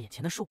备拍下眼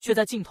前的树，却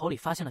在镜头里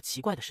发现了奇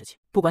怪的事情。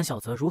不管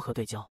小泽如何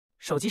对焦，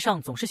手机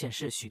上总是显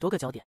示许多个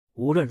焦点，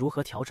无论如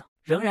何调整，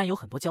仍然有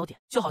很多焦点，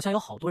就好像有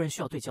好多人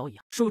需要对焦一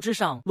样。树枝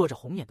上落着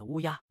红眼的乌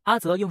鸦，阿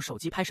泽用手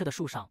机拍摄的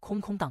树上空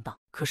空荡荡，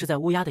可是在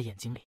乌鸦的眼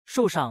睛里，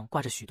树上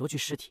挂着许多具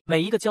尸体，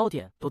每一个焦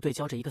点都对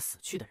焦着一个死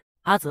去的人。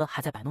阿泽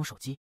还在摆弄手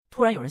机，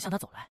突然有人向他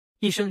走来，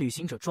一身旅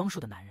行者装束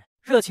的男人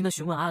热情地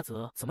询问阿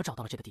泽怎么找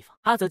到了这个地方。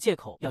阿泽借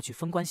口要去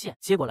封关县，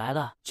结果来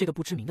了这个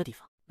不知名的地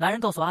方。男人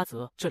告诉阿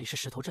泽这里是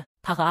石头镇，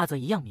他和阿泽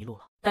一样迷路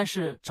了，但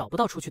是找不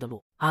到出去的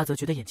路。阿泽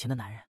觉得眼前的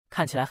男人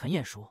看起来很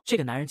眼熟，这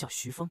个男人叫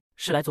徐峰，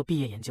是来做毕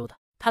业研究的，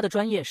他的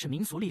专业是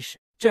民俗历史，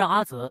这让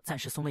阿泽暂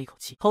时松了一口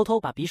气，偷偷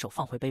把匕首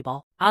放回背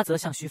包。阿泽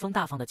向徐峰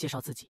大方地介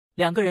绍自己，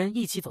两个人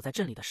一起走在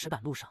镇里的石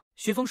板路上。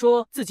徐峰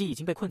说自己已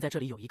经被困在这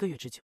里有1个月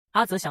之久。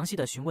阿泽详细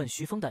地询问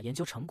徐峰的研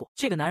究成果，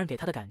这个男人给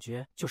他的感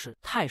觉就是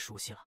太熟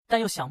悉了，但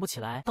又想不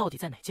起来到底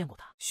在哪见过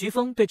他。徐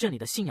峰对镇里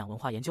的信仰文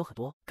化研究很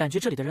多，感觉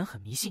这里的人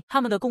很迷信，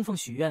他们的供奉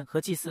许愿和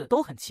祭祀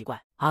都很奇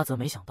怪。阿泽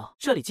没想到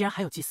这里竟然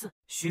还有祭祀。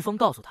徐峰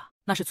告诉他，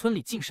那是村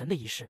里敬神的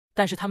仪式，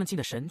但是他们敬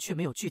的神却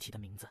没有具体的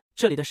名字。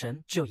这里的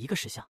神只有一个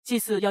石像，祭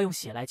祀要用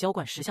血来浇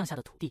灌石像下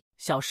的土地，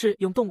小事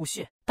用动物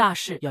血，大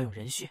事要用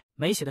人血，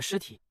没血的尸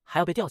体还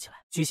要被吊起来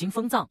举行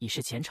封葬以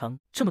示虔诚。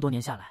这么多年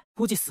下来，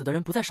估计死的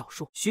人不在少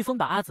数。徐峰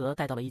把阿泽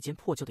带到了一间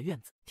破旧的院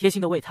子，贴心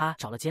的为他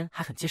找了间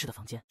还很结实的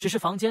房间，只是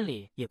房间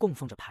里也供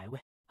奉着牌位。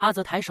阿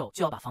泽抬手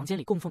就要把房间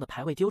里供奉的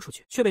牌位丢出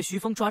去，却被徐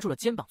峰抓住了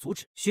肩膀阻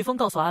止。徐峰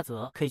告诉阿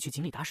泽可以去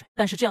井里打水，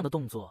但是这样的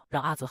动作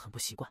让阿泽很不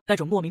习惯，那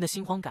种莫名的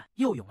心慌感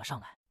又涌了上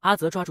来。阿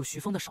泽抓住徐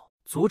峰的手，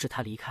阻止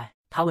他离开。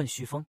他问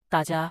徐峰，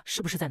大家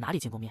是不是在哪里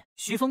见过面？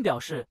徐峰表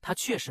示他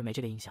确实没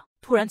这个印象。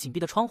突然紧闭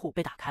的窗户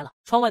被打开了，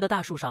窗外的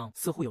大树上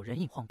似乎有人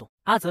影晃动。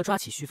阿泽抓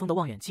起徐峰的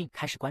望远镜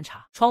开始观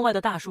察，窗外的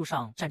大树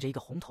上站着一个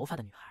红头发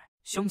的女孩，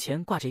胸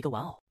前挂着一个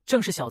玩偶，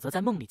正是小泽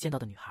在梦里见到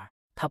的女孩。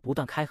他不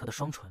断开合的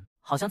双唇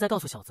好像在告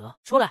诉小泽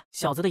出来。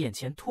小泽的眼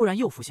前突然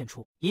又浮现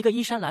出一个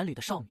衣衫褴褛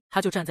的少女，她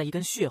就站在一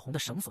根血红的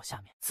绳索下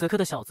面。此刻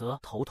的小泽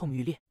头痛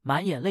欲裂，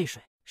满眼泪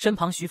水，身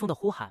旁徐峰的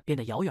呼喊变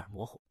得遥远而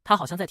模糊，他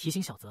好像在提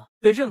醒小泽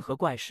对任何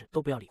怪事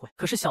都不要理会。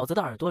可是小泽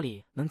的耳朵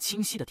里能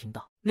清晰地听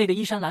到那个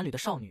衣衫褴褛的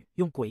少女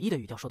用诡异的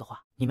语调说的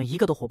话，你们一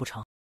个都活不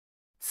成。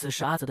此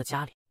时阿泽的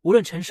家里，无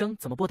论陈生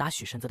怎么拨打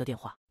许神泽的电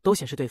话，都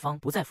显示对方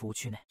不在服务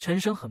区内。陈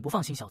生很不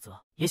放心小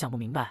泽，也想不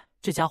明白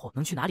这家伙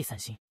能去哪里散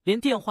心，连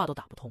电话都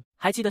打不通。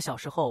还记得小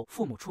时候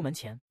父母出门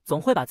前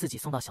总会把自己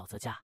送到小泽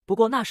家，不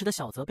过那时的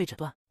小泽被诊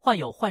断患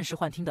有幻视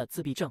幻听的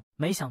自闭症，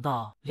没想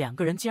到两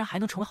个人竟然还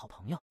能成为好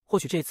朋友。或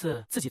许这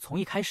次自己从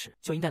一开始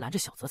就应该拦着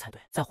小泽才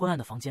对。在昏暗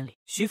的房间里，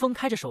徐峰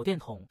开着手电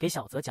筒给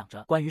小泽讲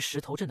着关于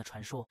石头镇的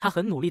传说，他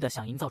很努力地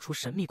想营造出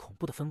神秘恐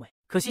怖的氛围，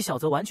可惜小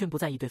泽完全不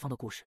在意对方的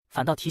故事，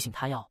反倒提醒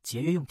他要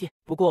节约用电。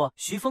不过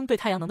徐峰对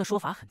太阳能的说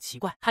法很奇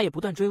怪，他也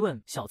不断追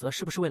问小泽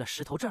是不是为了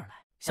石头镇而来。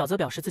小泽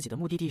表示自己的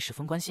目的地是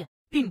封关县，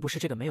并不是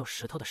这个没有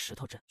石头的石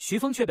头镇。徐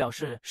峰却表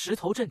示石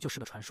头镇就是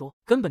个传说，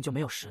根本就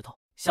没有石头。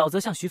小泽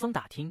向徐峰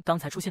打听刚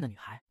才出现的女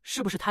孩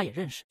是不是他也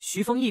认识，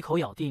徐峰一口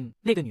咬定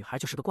那个女孩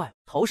就是个怪物，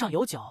头上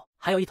有角，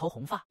还有一头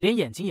红发，连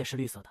眼睛也是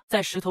绿色的。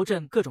在石头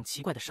镇各种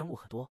奇怪的生物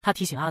很多，他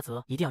提醒阿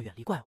泽一定要远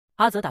离怪物。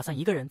阿泽打算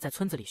一个人在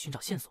村子里寻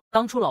找线索，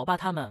当初老爸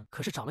他们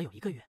可是找了有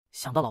1个月。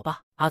想到老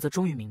爸，阿泽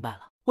终于明白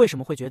了为什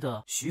么会觉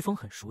得徐峰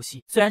很熟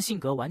悉，虽然性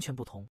格完全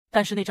不同，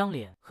但是那张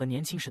脸和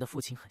年轻时的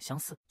父亲很相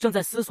似。正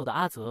在思索的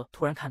阿泽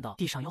突然看到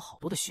地上有好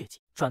多的血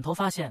迹，转头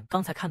发现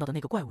刚才看到的那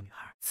个怪物女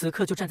孩此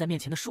刻就站在面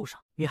前的树上，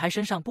女孩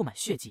身上布满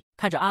血迹，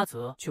看着阿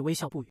泽却微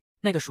笑不语。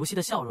那个熟悉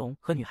的笑容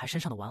和女孩身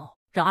上的玩偶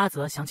让阿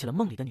泽想起了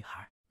梦里的女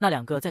孩，那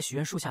2个在许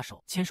愿树下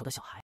手牵手的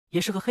小孩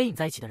也是和黑影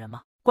在一起的人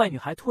吗？怪女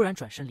孩突然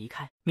转身离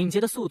开，敏捷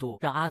的速度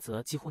让阿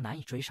泽几乎难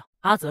以追上。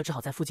阿泽只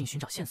好在附近寻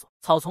找线索，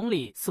草丛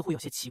里似乎有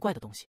些奇怪的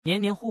东西，黏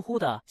黏糊糊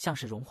的，像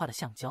是融化的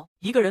橡胶。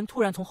一个人突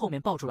然从后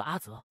面抱住了阿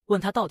泽，问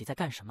他到底在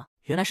干什么。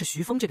原来是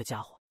徐峰这个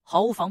家伙。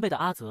毫无防备的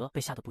阿泽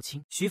被吓得不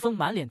轻，徐峰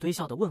满脸堆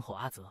笑的问候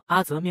阿泽。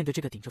阿泽面对这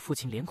个顶着父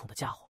亲脸孔的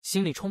家伙，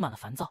心里充满了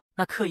烦躁。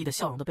那刻意的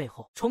笑容的背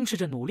后，充斥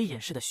着努力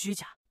掩饰的虚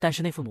假，但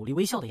是那副努力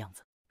微笑的样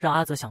子，让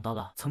阿泽想到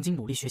了曾经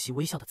努力学习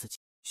微笑的自己。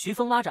徐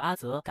峰拉着阿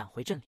泽赶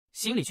回镇里，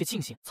心里却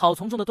庆幸草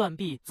丛中的断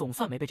臂总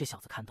算没被这小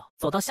子看到。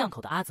走到巷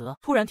口的阿泽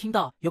突然听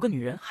到有个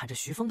女人喊着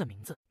徐峰的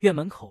名字，院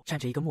门口站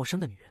着一个陌生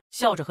的女人，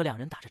笑着和2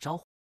人打着招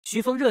呼。徐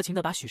峰热情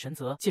地把许神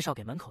泽介绍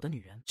给门口的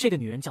女人，这个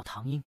女人叫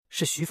唐英，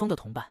是徐峰的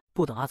同伴。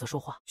不等阿泽说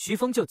话，徐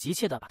峰就急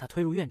切地把他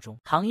推入院中。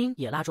唐英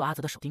也拉住阿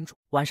泽的手，叮嘱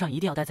晚上一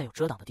定要待在有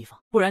遮挡的地方，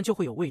不然就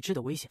会有未知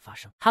的危险发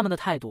生。他们的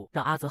态度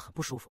让阿泽很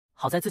不舒服。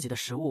好在自己的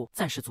食物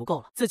暂时足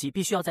够了，自己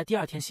必须要在第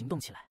二天行动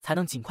起来，才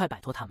能尽快摆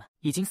脱他们。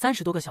已经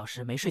30多个小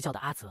时没睡觉的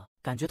阿泽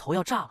感觉头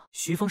要炸了。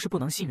徐峰是不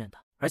能信任的，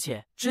而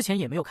且之前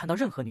也没有看到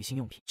任何女性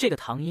用品，这个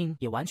唐英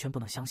也完全不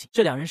能相信。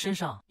这两人身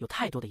上有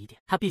太多的疑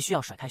点，他必须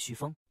要甩开徐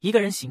峰，一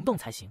个人行动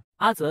才行。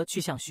阿泽去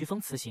向徐峰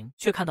辞行，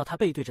却看到他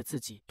背对着自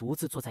己，独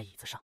自坐在椅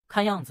子上，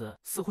看样子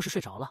似乎是睡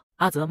着了。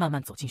阿泽慢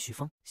慢走近徐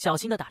峰，小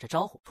心地打着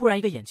招呼，突然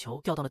一个眼球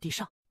掉到了地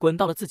上，滚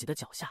到了自己的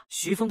脚下。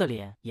徐峰的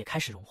脸也开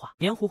始融化，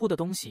黏糊糊的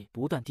东西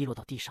不断滴落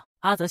到地上。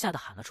阿泽吓得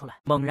喊了出来，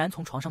猛然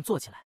从床上坐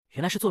起来，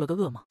原来是做了个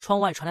噩梦。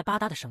窗外传来吧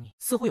嗒的声音，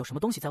似乎有什么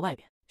东西在外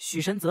边。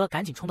许神泽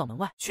赶紧冲到门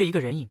外，却一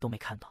个人影都没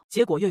看到。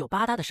结果又有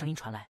吧嗒的声音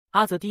传来，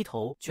阿泽低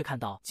头却看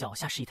到脚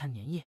下是一滩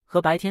粘液，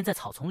和白天在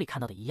草丛里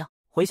看到的一样。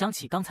回想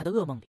起刚才的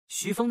噩梦里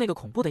徐峰那个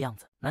恐怖的样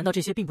子，难道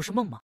这些并不是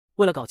梦吗？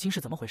为了搞清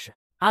是怎么回事，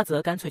阿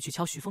泽干脆去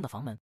敲徐峰的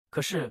房门，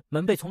可是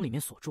门被从里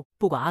面锁住。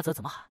不管阿泽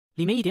怎么喊，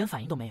里面一点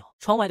反应都没有。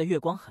窗外的月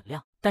光很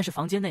亮，但是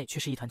房间内却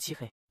是一团漆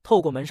黑。透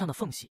过门上的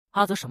缝隙，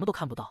阿泽什么都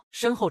看不到。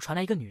身后传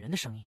来一个女人的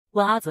声音，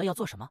问阿泽要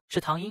做什么。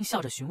是唐英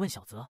笑着询问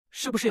小泽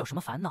是不是有什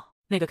么烦恼，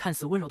那个看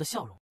似温柔的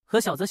笑容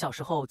和小泽小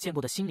时候见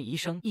过的心理医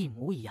生一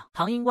模一样。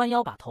唐英弯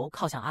腰把头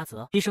靠向阿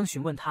泽，低声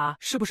询问他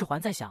是不是还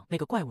在想那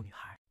个怪物女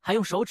孩，还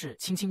用手指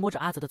轻轻摸着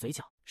阿泽的嘴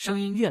角，声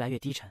音越来越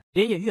低沉，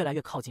脸也越来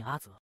越靠近阿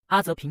泽。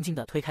阿泽平静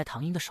地推开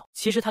唐英的手，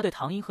其实他对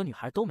唐英和女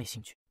孩都没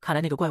兴趣，看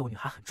来那个怪物女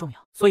孩很重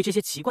要，所以这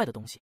些奇怪的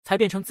东西才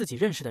变成自己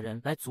认识的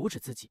人来阻止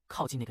自己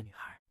靠近那个女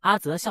孩。阿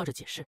泽笑着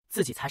解释，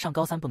自己才上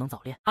高3，不能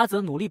早恋。阿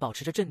泽努力保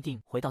持着镇定，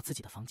回到自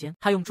己的房间，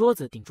他用桌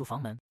子顶住房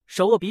门，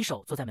手握匕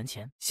首坐在门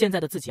前。现在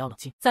的自己要冷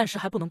静，暂时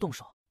还不能动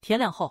手。天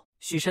亮后，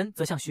许神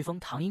则向徐峰、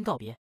唐英告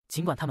别，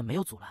尽管他们没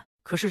有阻拦，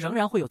可是仍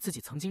然会有自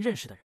己曾经认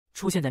识的人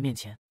出现在面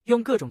前，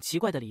用各种奇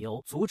怪的理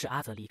由阻止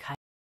阿泽离开。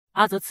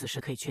阿泽此时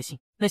可以确信，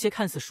那些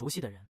看似熟悉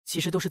的人，其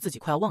实都是自己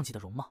快要忘记的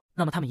容貌，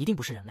那么他们一定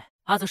不是人类。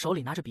阿泽手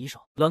里拿着匕首，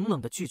冷冷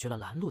地拒绝了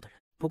拦路的人。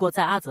不过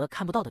在阿泽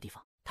看不到的地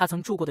方，他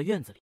曾住过的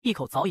院子里，一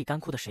口早已干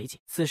枯的水井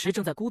此时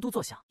正在咕嘟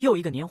作响，又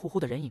一个黏糊糊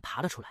的人影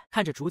爬了出来。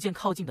看着逐渐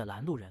靠近的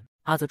拦路人，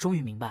阿泽终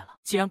于明白了，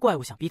既然怪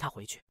物想逼他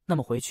回去，那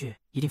么回去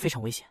一定非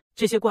常危险。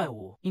这些怪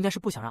物应该是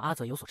不想让阿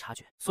泽有所察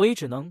觉，所以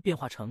只能变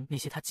化成那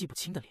些他记不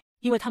清的脸，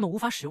因为他们无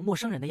法使用陌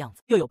生人的样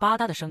子。又有吧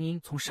嗒的声音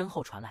从身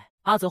后传来，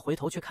阿泽回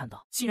头却看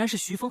到竟然是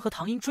徐峰和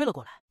唐英追了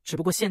过来，只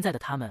不过现在的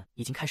他们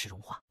已经开始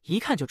融化，一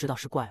看就知道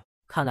是怪物。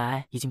看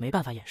来已经没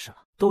办法掩饰了，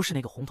都是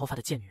那个红头发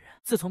的贱女人。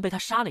自从被她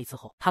杀了一次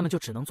后，他们就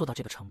只能做到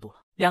这个程度了。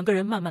两个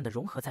人慢慢的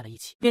融合在了一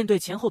起。面对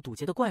前后堵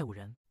截的怪物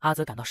人，阿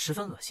泽感到十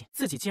分恶心，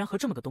自己竟然和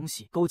这么个东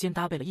西勾肩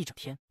搭背了一整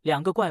天。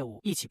两个怪物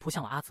一起扑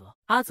向了阿泽，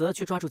阿泽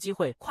却抓住机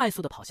会快速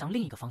的跑向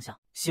另一个方向，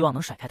希望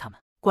能甩开他们。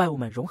怪物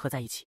们融合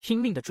在一起，拼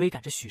命地追赶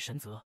着许神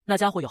泽。那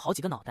家伙有好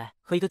几个脑袋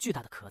和一个巨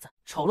大的壳子，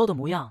丑陋的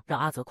模样让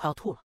阿泽快要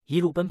吐了。一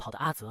路奔跑的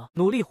阿泽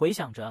努力回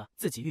想着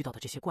自己遇到的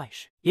这些怪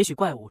事，也许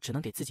怪物只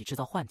能给自己制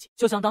造幻境，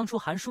就像当初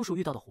韩叔叔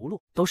遇到的葫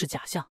芦都是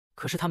假象。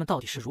可是他们到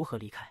底是如何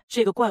离开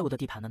这个怪物的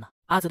地盘的呢？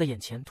阿泽的眼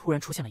前突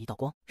然出现了一道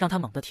光，让他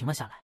猛地停了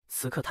下来。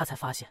此刻他才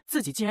发现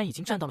自己竟然已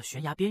经站到了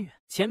悬崖边缘，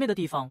前面的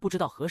地方不知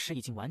道何时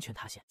已经完全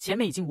塌陷，前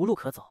面已经无路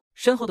可走，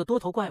身后的多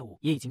头怪物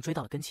也已经追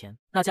到了跟前。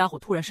那家伙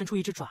突然伸出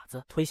一只爪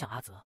子推向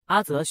阿泽，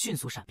阿泽迅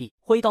速闪避，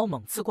挥刀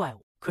猛刺怪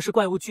物。可是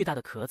怪物巨大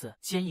的壳子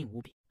坚硬无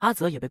比，阿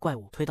泽也被怪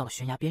物推到了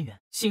悬崖边缘。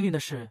幸运的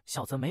是，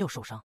小泽没有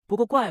受伤，不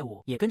过怪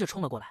物也跟着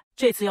冲了过来。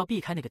这次要避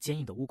开那个坚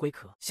硬的乌龟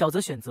壳，小泽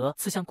选择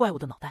刺向怪物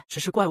的脑袋。只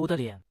是怪物的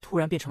脸突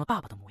然变成了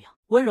爸爸的模样，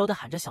温柔地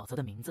喊着小泽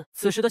的名字。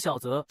此时的小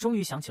泽终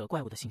于想起了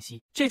怪物的信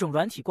息，这种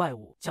软体怪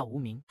物叫无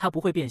名，它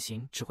不会变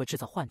形，只会制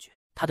造幻觉。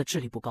它的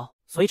智力不高，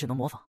所以只能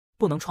模仿，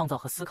不能创造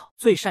和思考。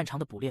最擅长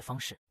的捕猎方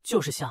式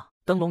就是像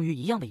灯笼鱼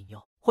一样的引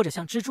诱，或者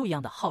像蜘蛛一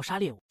样的好杀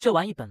猎物。这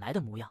玩意本来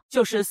的模样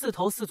就是4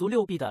头4足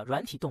6臂的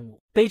软体动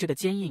物，背着个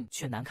坚硬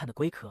却难看的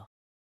龟壳。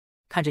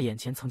看着眼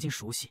前曾经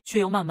熟悉却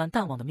又慢慢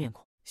淡忘的面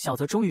孔，小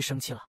泽终于生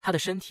气了，他的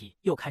身体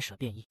又开始了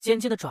变异，尖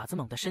尖的爪子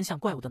猛地伸向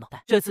怪物的脑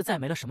袋。这次再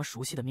没了什么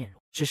熟悉的面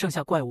容，只剩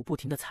下怪物不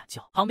停的惨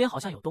叫，旁边好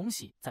像有东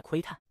西在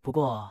窥探。不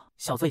过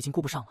小泽已经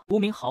顾不上了，无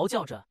名嚎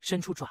叫着伸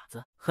出爪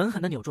子，狠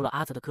狠地扭住了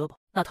阿泽的胳膊。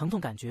那疼痛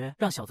感觉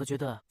让小泽觉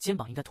得肩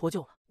膀应该脱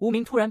臼了。无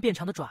名突然变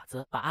长的爪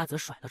子把阿泽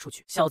甩了出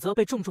去，小泽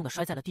被重重地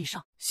摔在了地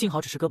上，幸好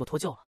只是胳膊脱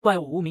臼了。怪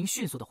物无名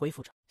迅速地恢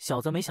复着，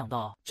小泽没想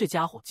到这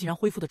家伙竟然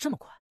恢复得这么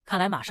快，看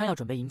来马上要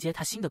准备迎接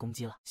他新的攻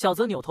击了。小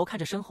泽扭头看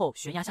着身后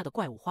悬崖下的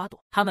怪物花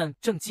朵，他们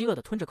正饥饿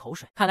地吞着口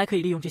水，看来可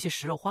以利用这些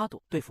食肉花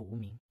朵对付无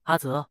名。阿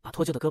泽把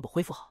脱臼的胳膊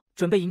恢复好，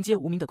准备迎接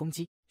无名的攻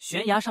击。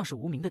悬崖上是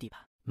无名的地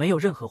盘，没有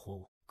任何活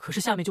物，可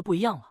是下面就不一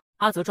样了。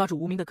阿泽抓住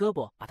无名的胳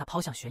膊，把他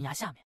抛向悬崖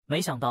下面。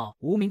没想到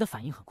无名的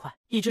反应很快，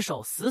一只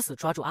手死死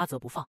抓住阿泽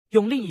不放，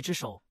用另一只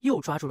手又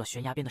抓住了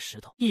悬崖边的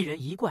石头。一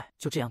人一怪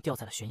就这样掉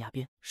在了悬崖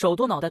边。手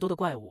多脑袋多的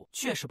怪物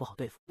确实不好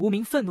对付。无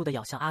名愤怒地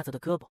咬向阿泽的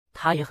胳膊，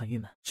他也很郁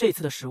闷，这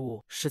次的食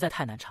物实在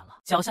太难缠了。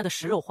脚下的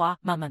食肉花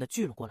慢慢地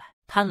聚了过来，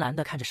贪婪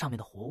地看着上面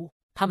的活物。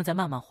它们在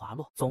慢慢滑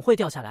落，总会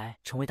掉下来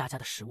成为大家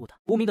的食物的。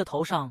无名的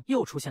头上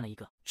又出现了一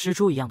个蜘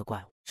蛛一样的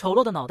怪物，丑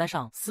陋的脑袋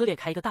上撕裂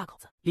开一个大口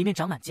子，里面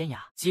长满尖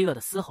牙，饥饿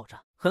的嘶吼着，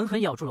狠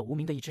狠咬住了无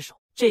名的一只手。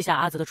这下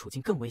阿泽的处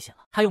境更危险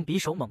了，他用匕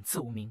首猛刺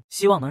无名，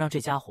希望能让这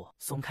家伙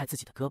松开自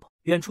己的胳膊。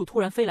远处突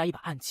然飞来一把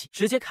暗器，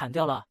直接砍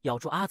掉了咬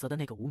住阿泽的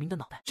那个无名的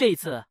脑袋。这一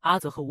次，阿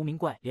泽和无名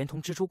怪连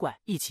同蜘蛛怪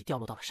一起掉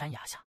落到了山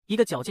崖下。一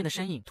个矫健的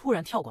身影突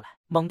然跳过来，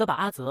猛地把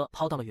阿泽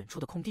抛到了远处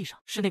的空地上。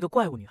是那个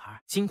怪物女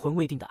孩。惊魂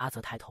未定的阿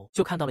泽抬头，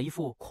就看到了一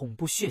副恐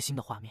怖血腥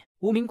的画面。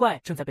无名怪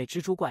正在被蜘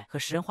蛛怪和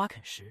食人花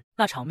啃食，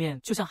那场面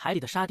就像海里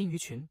的沙丁鱼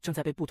群正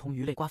在被不同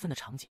鱼类瓜分的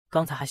场景。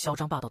刚才还嚣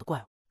张霸道的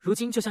怪物，如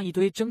今就像一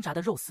堆挣扎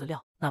的肉饲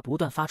料，那不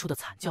断发出的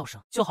惨叫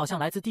声，就好像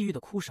来自地狱的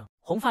哭声。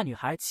红发女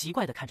孩奇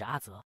怪地看着阿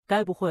泽，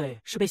该不会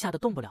是被吓得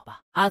动不了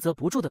吧？阿泽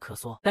不住地咳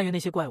嗽，但愿那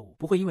些怪物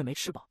不会因为没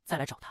吃饱再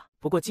来找他。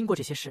不过经过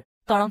这些事，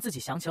倒让自己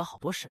想起了好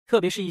多事，特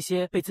别是一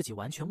些被自己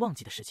完全忘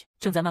记的事情，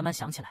正在慢慢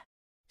想起来。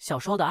小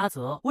时候的阿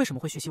泽为什么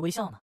会学习微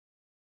笑呢？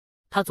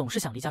他总是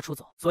想离家出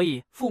走，所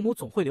以父母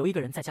总会留一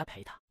个人在家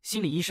陪他。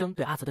心理医生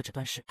对阿泽的诊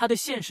断是，他对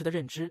现实的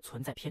认知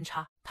存在偏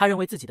差，他认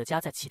为自己的家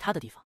在其他的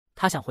地方，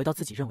他想回到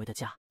自己认为的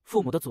家。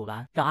父母的阻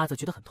拦让阿泽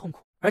觉得很痛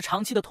苦，而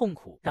长期的痛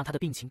苦让他的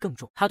病情更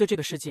重。他对这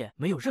个世界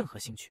没有任何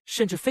兴趣，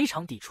甚至非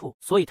常抵触，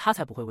所以他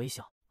才不会微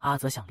笑。阿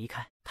泽想离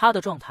开，他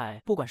的状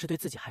态不管是对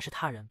自己还是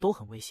他人都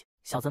很危险。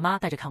小泽妈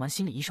带着看完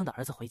心理医生的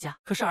儿子回家，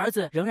可是儿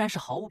子仍然是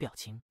毫无表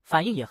情，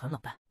反应也很冷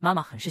淡。妈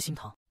妈很是心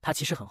疼，她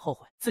其实很后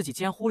悔自己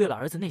竟然忽略了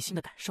儿子内心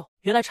的感受。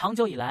原来长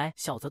久以来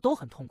小泽都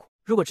很痛苦，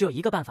如果只有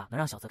一个办法能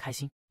让小泽开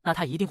心，那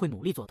他一定会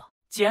努力做到。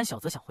既然小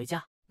泽想回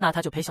家，那他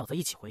就陪小泽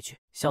一起回去。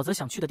小泽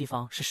想去的地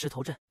方是石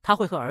头镇，他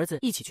会和儿子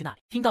一起去那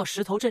里。听到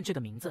石头镇这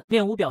个名字，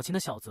面无表情的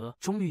小泽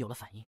终于有了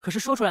反应，可是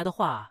说出来的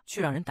话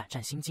却让人胆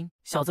战心惊。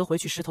小泽回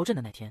去石头镇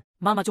的那天，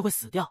妈妈就会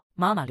死掉。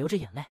妈妈流着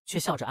眼泪，却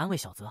笑着安慰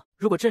小泽，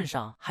如果镇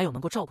上还有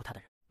能够照顾他的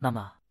人，那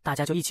么大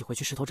家就一起回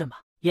去石头镇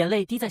吧。眼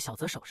泪滴在小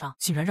泽手上，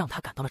竟然让他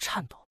感到了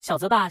颤抖。小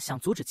泽爸想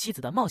阻止妻子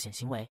的冒险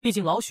行为，毕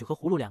竟老许和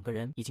葫芦两个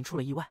人已经出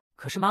了意外。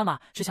可是妈妈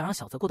只想让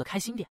小泽过得开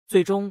心点，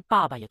最终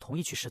爸爸也同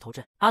意去石头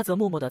镇。阿泽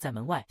默默地在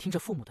门外听着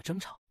父母的争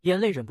吵，眼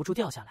泪忍不住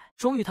掉下来。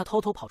终于他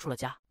偷偷跑出了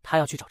家，他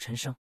要去找陈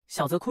生。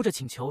小泽哭着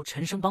请求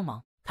陈生帮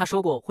忙，他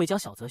说过会教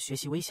小泽学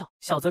习微笑。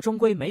小泽终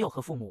归没有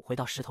和父母回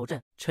到石头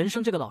镇。陈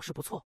生这个老师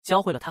不错，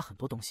教会了他很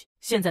多东西。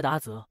现在的阿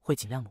泽会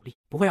尽量努力，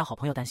不会让好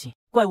朋友担心。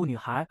怪物女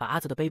孩把阿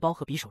泽的背包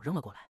和匕首扔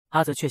了过来，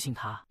阿泽确信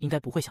她应该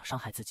不会想伤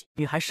害自己。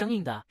女孩生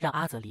硬的让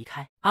阿泽离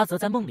开。阿泽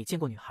在梦里见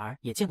过女孩，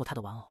也见过她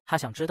的玩偶，他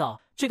想知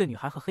道这个女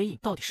孩和黑影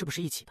到底是不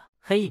是一起的，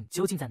黑影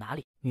究竟在哪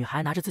里？女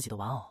孩拿着自己的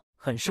玩偶，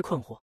很是困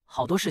惑，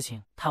好多事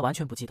情她完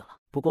全不记得了。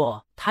不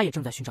过她也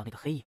正在寻找那个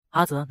黑影。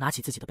阿泽拿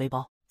起自己的背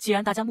包，既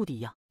然大家目的一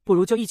样，不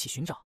如就一起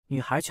寻找。女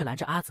孩却拦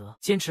着阿泽，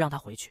坚持让他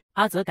回去。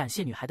阿泽感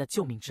谢女孩的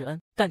救命之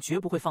恩，但绝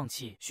不会放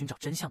弃寻找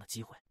真相的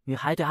机会。女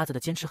孩对阿泽的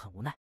坚持很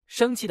无奈，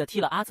生气地踢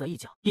了阿泽一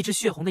脚，一只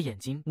血红的眼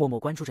睛默默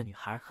关注着女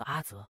孩和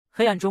阿泽。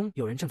黑暗中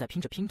有人正在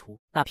拼着拼图，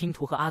那拼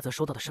图和阿泽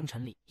收到的生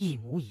辰礼一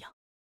模一样。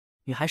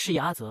女孩示意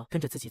阿泽跟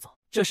着自己走，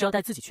这是要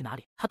带自己去哪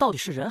里？他到底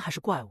是人还是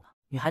怪物呢？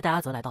女孩带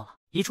阿泽来到了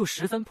一处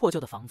十分破旧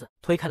的房子，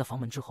推开了房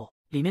门之后，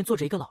里面坐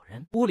着一个老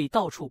人，屋里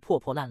到处破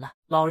破烂烂。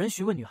老人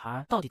询问女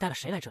孩到底带了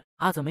谁来这里。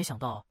阿泽没想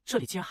到这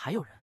里竟然还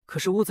有人，可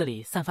是屋子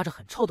里散发着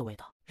很臭的味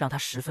道，让他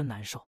十分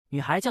难受。女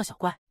孩叫小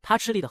怪，他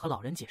吃力的和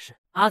老人解释，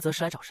阿泽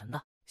是来找神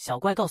的。小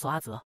怪告诉阿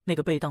泽，那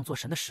个被当作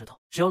神的石头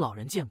只有老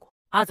人见过。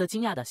阿泽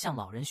惊讶地向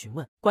老人询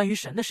问关于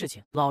神的事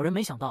情，老人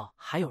没想到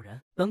还有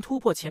人能突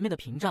破前面的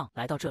屏障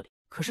来到这里。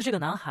可是这个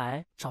男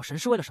孩找神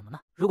是为了什么呢？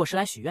如果是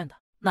来许愿的，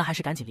那还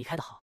是赶紧离开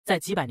的好。在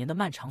几百年的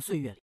漫长岁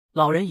月里，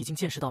老人已经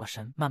见识到了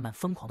神慢慢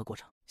疯狂的过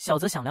程。小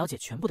泽想了解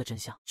全部的真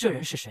相，这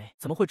人是谁？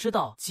怎么会知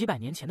道几百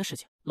年前的事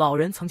情？老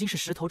人曾经是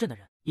石头镇的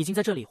人，已经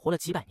在这里活了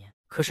几百年，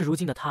可是如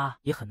今的他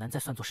也很难再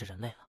算作是人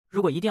类了。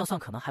如果一定要算，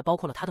可能还包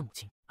括了他的母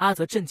亲。阿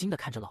泽震惊地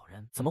看着老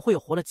人，怎么会有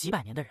活了几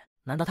百年的人？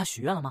难道他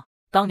许愿了吗？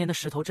当年的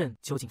石头镇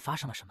究竟发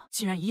生了什么？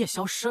竟然一夜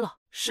消失了。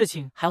事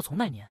情还要从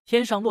那年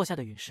天上落下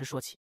的陨石说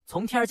起。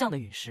从天而降的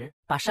陨石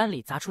把山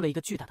里砸出了一个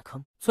巨大的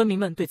坑，村民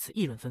们对此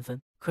议论纷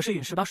纷。可是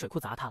陨石把水库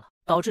砸塌了，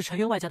导致陈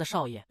员外家的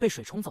少爷被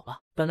水冲走了。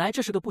本来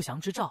这是个不祥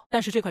之兆，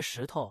但是这块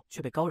石头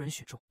却被高人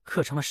选中，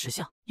刻成了石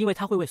像，因为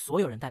它会为所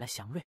有人带来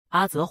祥瑞。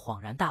阿泽恍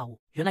然大悟，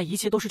原来一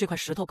切都是这块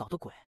石头搞的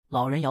鬼。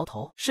老人摇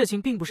头，事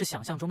情并不是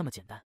想象中那么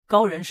简单。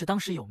高人是当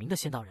时有名的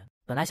仙道人，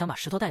本来想把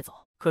石头带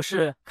走，可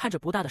是看着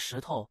不大的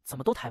石头怎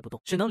么都抬不动，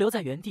只能留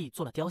在原地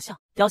做了雕像。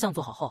雕像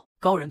做好后，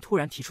高人突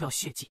然提出要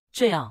血祭，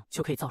这样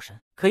就可以造神，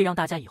可以让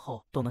大家以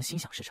后都能心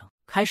想事成。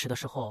开始的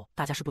时候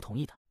大家是不同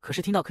意的，可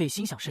是听到可以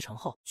心想事成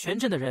后，全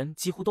镇的人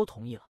几乎都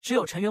同意了，只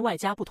有陈员外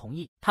家不同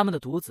意。他们的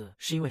独子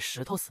是因为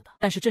石头死的，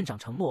但是镇长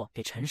承诺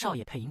给陈少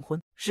爷配阴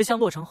婚，石像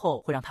落成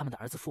后会让他们的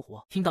儿子复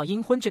活。听到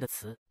阴婚这个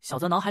词，小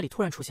泽脑海里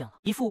突然出现了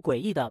一幅诡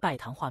异的拜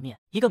堂画面，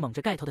一个蒙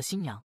着盖头的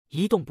新娘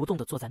一动不动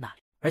地坐在那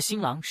里，而新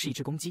郎是一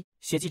只公鸡。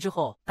血祭之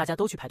后，大家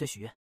都去排队许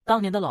愿。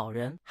当年的老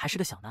人还是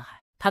个小男孩，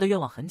他的愿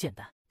望很简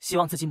单，希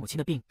望自己母亲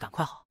的病赶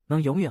快好，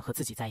能永远和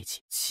自己在一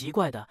起。奇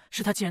怪的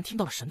是，他竟然听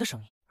到了神的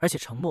声音，而且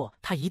承诺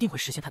他一定会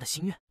实现他的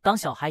心愿。当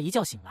小孩一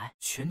觉醒来，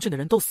全镇的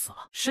人都死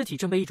了，尸体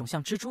正被一种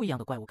像蜘蛛一样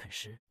的怪物啃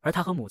食，而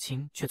他和母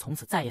亲却从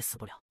此再也死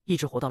不了，一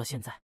直活到了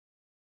现在。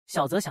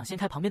小泽想掀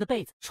开旁边的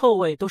被子，臭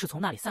味都是从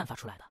那里散发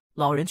出来的。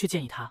老人却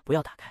建议他不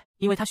要打开，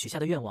因为他许下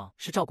的愿望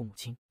是照顾母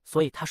亲，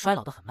所以他衰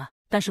老得很慢。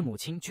但是母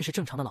亲却是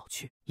正常的老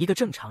去，一个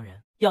正常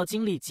人要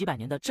经历几百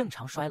年的正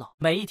常衰老，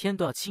每一天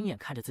都要亲眼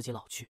看着自己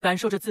老去，感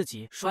受着自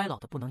己衰老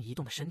的不能移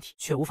动的身体，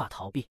却无法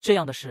逃避。这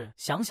样的事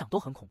想想都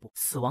很恐怖，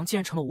死亡竟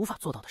然成了无法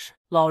做到的事。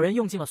老人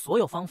用尽了所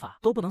有方法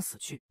都不能死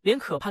去，连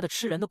可怕的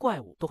吃人的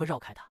怪物都会绕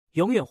开他，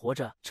永远活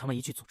着成了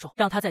一句诅咒，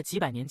让他在几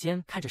百年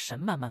间看着神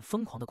慢慢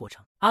疯狂的过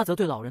程。阿泽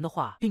对老人的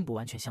话并不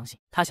完全相信，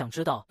他想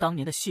知道当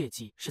年的血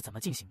祭是怎么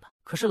进行的。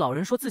可是老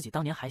人说自己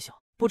当年还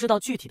小，不知道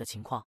具体的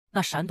情况。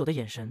那闪躲的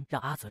眼神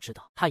让阿泽知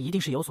道，他一定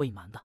是有所隐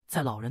瞒的。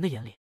在老人的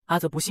眼里，阿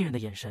泽不信任的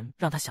眼神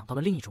让他想到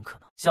了另一种可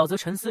能。小泽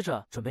沉思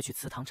着，准备去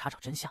祠堂查找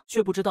真相，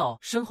却不知道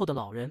身后的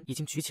老人已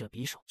经举起了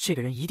匕首。这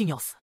个人一定要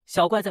死！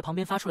小怪在旁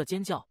边发出了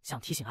尖叫，想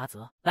提醒阿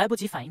泽。来不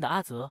及反应的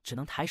阿泽只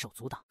能抬手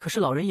阻挡。可是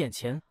老人眼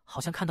前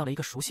好像看到了一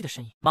个熟悉的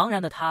身影，茫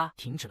然的他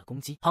停止了攻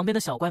击。旁边的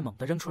小怪猛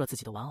地扔出了自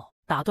己的玩偶，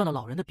打断了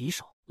老人的匕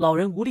首。老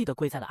人无力地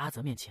跪在了阿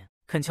泽面前，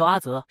恳求阿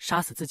泽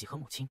杀死自己和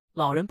母亲。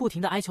老人不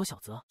停地哀求小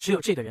泽，只有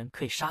这个人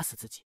可以杀死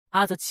自己。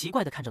阿泽奇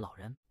怪地看着老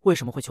人，为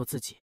什么会求自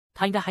己？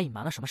他应该还隐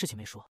瞒了什么事情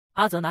没说。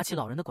阿泽拿起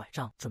老人的拐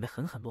杖，准备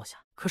狠狠落下，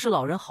可是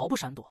老人毫不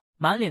闪躲，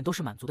满脸都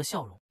是满足的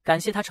笑容，感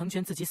谢他成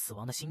全自己死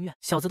亡的心愿。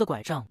小泽的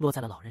拐杖落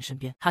在了老人身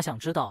边，他想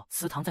知道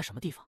祠堂在什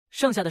么地方，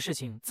剩下的事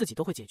情自己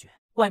都会解决。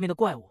外面的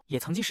怪物也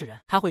曾经是人，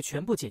他会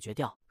全部解决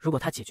掉。如果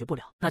他解决不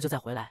了，那就再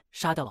回来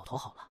杀掉老头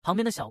好了。旁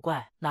边的小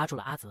怪拉住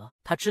了阿泽，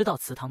他知道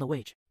祠堂的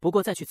位置，不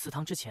过在去祠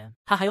堂之前，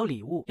他还有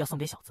礼物要送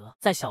给小泽。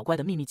在小怪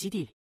的秘密基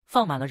地里，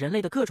放满了人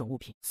类的各种物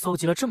品，搜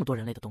集了这么多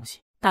人类的东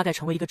西，大概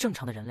成为一个正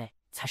常的人类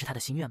才是他的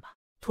心愿吧。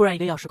突然，一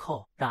个钥匙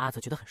扣让阿泽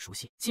觉得很熟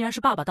悉，竟然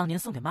是爸爸当年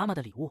送给妈妈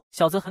的礼物。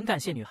小泽很感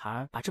谢女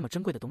孩把这么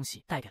珍贵的东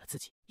西带给了自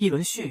己。一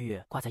轮血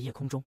月挂在夜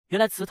空中，原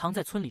来祠堂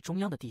在村里中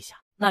央的地下，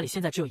那里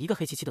现在只有一个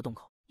黑漆漆的洞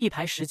口，一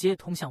排石阶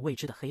通向未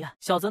知的黑暗。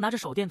小泽拿着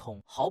手电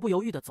筒，毫不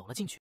犹豫地走了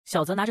进去。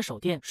小泽拿着手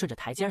电顺着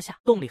台阶下，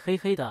洞里黑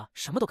黑的，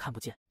什么都看不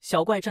见。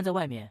小怪站在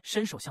外面，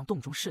伸手向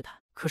洞中试探，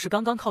可是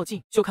刚刚靠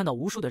近，就看到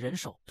无数的人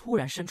手突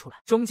然伸出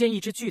来，中间一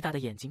只巨大的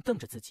眼睛瞪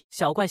着自己。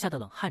小怪吓得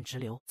冷汗直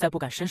流，再不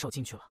敢伸手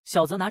进去了。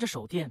小泽拿着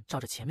手电照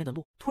着前面的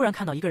路，突然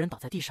看到一个人倒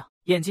在地上，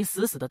眼睛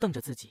死死地瞪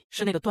着自己，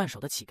是那个断手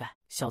的乞丐。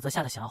小泽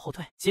吓得想要后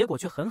退，结果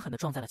却狠狠地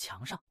撞在了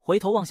墙上。回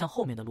头望向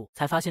后面的路，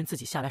才发现自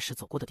己下来时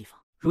走过的地方，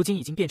如今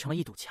已经变成了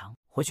一堵墙，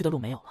回去的路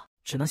没有了，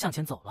只能向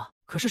前走了。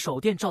可是手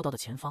电照到的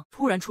前方，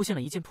突然出现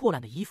了一件破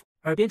烂的衣服，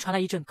耳边传来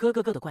一阵咯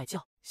咯咯的怪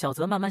叫。小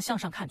泽慢慢向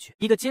上看去，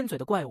一个尖嘴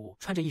的怪物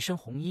穿着一身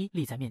红衣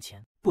立在面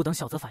前。不等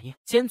小泽反应，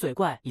尖嘴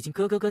怪已经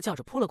咯咯咯叫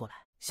着扑了过来。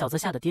小泽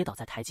吓得跌倒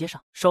在台阶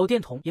上，手电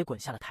筒也滚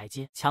下了台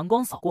阶。强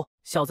光扫过，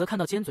小泽看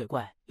到尖嘴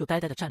怪又呆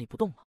呆地站立不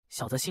动了。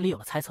小泽心里有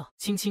了猜测，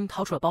轻轻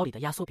掏出了包里的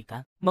压缩饼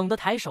干，猛地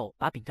抬手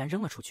把饼干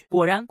扔了出去。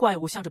果然，怪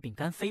物向着饼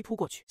干飞扑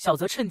过去。小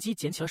泽趁机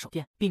捡起了手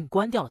电，并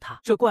关掉了它。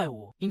这怪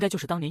物应该就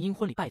是当年阴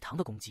婚礼拜堂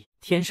的公鸡，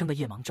天生的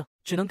夜盲症，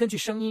只能根据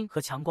声音和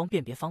强光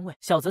辨别方位。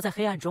小泽在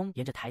黑暗中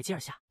沿着台阶而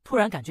下，突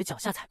然感觉脚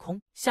下踩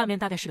空，下面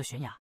大概是个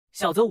悬崖。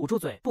小泽捂住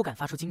嘴，不敢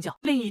发出惊叫，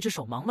另一只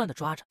手忙乱地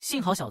抓着。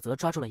幸好小泽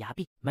抓住了崖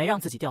壁，没让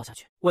自己掉下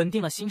去。稳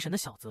定了心神的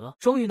小泽，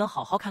终于能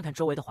好好看看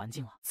周围的环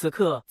境了。此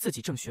刻自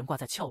己正悬挂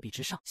在峭壁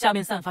之上，下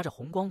面散发着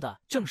红光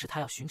的，正是他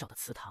要寻找的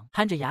祠堂。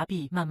攀着崖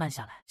壁慢慢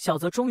下来，小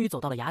泽终于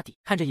走到了崖底，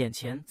看着眼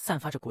前散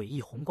发着诡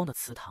异红光的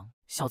祠堂，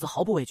小泽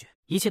毫不畏惧，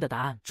一切的答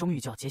案终于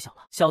就要揭晓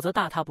了。小泽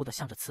大踏步地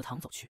向着祠堂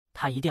走去，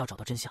他一定要找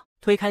到真相。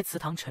推开祠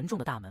堂沉重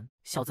的大门，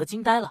小泽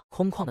惊呆了。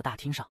空旷的大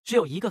厅上，只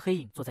有一个黑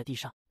影坐在地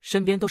上，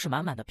身边都是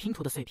满满的拼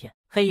图的碎片。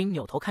黑影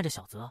扭头看着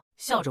小泽，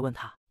笑着问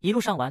他：“一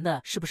路上玩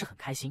的是不是很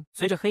开心？”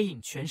随着黑影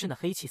全身的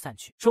黑气散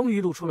去，终于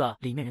露出了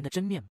里面人的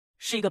真面目，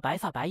是一个白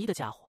发白衣的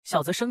家伙。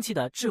小泽生气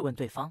地质问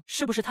对方：“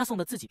是不是他送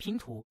的自己拼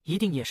图？一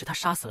定也是他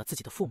杀死了自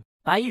己的父母？”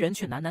白衣人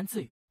却喃喃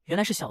自语：“原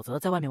来是小泽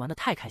在外面玩得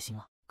太开心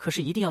了。可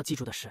是一定要记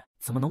住的是，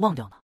怎么能忘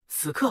掉呢？”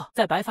此刻，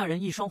在白发人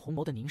一双红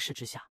眸的凝视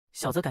之下，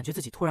小泽感觉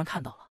自己突然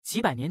看到了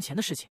几百年前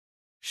的事情。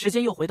时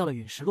间又回到了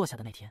陨石落下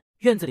的那天，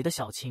院子里的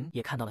小晴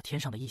也看到了天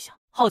上的异象。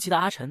好奇的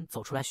阿晨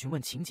走出来询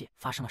问晴姐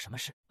发生了什么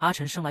事。阿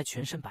晨生来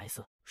全身白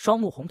色，双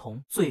目红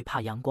瞳，最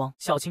怕阳光。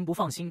小晴不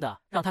放心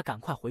的让他赶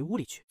快回屋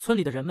里去。村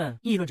里的人们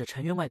议论着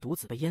陈员外独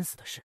子被淹死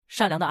的事，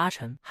善良的阿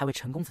晨还为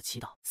陈公子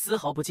祈祷，丝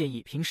毫不介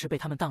意平时被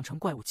他们当成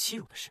怪物欺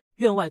辱的事。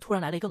院外突然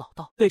来了一个老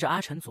道，对着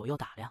阿晨左右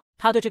打量，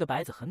他对这个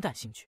白子很感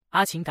兴趣。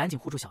阿晴赶紧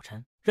护住小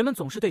陈，人们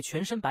总是对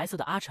全身白色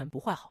的阿晨不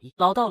怀好意。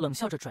老道冷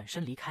笑着转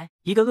身离开，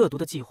一个恶毒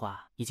的计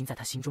划已经在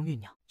他心中酝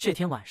酿。这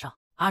天晚上，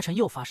阿晨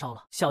又发烧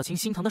了，小晴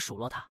心疼的数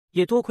落他，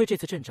也多亏这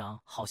次镇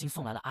长好心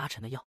送来了阿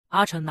晨的药。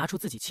阿晨拿出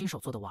自己亲手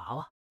做的娃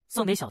娃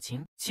送给小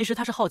晴，其实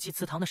他是好奇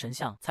祠堂的神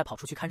像才跑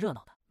出去看热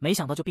闹的，没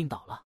想到就病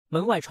倒了。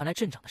门外传来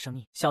镇长的声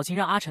音，小晴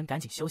让阿晨赶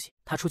紧休息，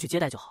他出去接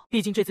待就好，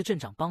毕竟这次镇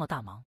长帮了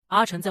大忙。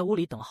阿晨在屋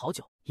里等了好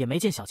久，也没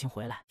见小晴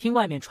回来。听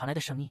外面传来的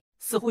声音，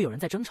似乎有人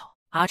在争吵。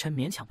阿晨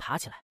勉强爬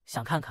起来，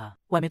想看看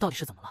外面到底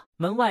是怎么了。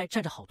门外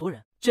站着好多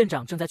人，镇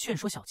长正在劝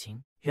说小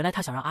晴。原来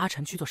他想让阿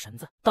晨去做绳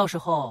子，到时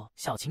候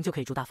小晴就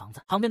可以住大房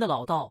子。旁边的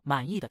老道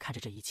满意的看着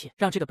这一切，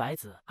让这个白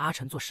子阿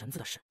晨做绳子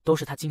的事都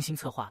是他精心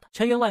策划的。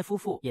陈员外夫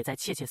妇也在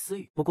窃窃私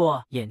语，不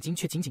过眼睛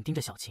却紧紧盯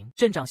着小晴。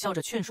镇长笑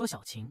着劝说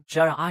小晴，只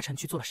要让阿晨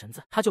去做了绳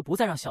子，他就不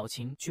再让小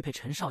晴去配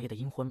陈少爷的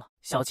阴婚了。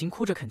小晴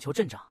哭着恳求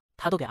镇长，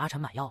他都给阿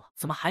晨买药了，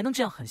怎么还能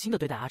这样狠心的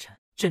对待阿晨？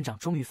镇长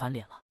终于翻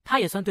脸了，他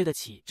也算对得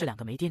起这两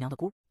个没爹娘的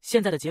姑。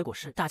现在的结果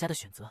是大家的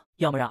选择，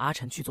要么让阿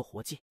晨去做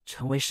活计，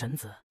成为神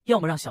子，要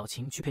么让小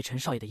晴去配陈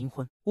少爷的阴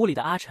婚。屋里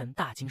的阿晨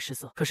大惊失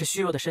色，可是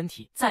虚弱的身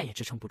体再也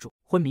支撑不住。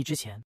昏迷之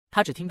前，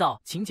他只听到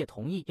晴姐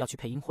同意要去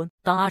配阴婚。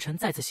当阿晨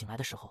再次醒来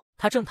的时候，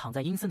他正躺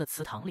在阴森的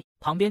祠堂里，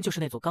旁边就是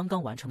那座刚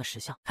刚完成的石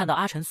像。看到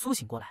阿晨苏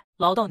醒过来，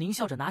老道狞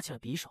笑着拿起了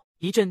匕首，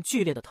一阵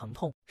剧烈的疼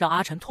痛让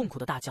阿晨痛苦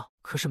的大叫，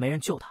可是没人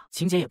救他，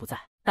晴姐也不在。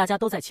大家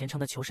都在虔诚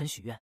的求神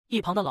许愿，一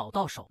旁的老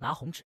道手拿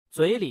红纸，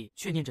嘴里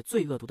却念着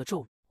最恶毒的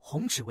咒语：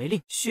红纸为令，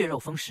血肉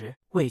封食，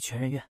为全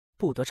人愿，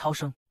不得超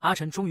生。阿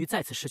晨终于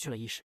再次失去了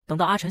意识。等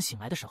到阿晨醒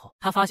来的时候，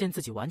他发现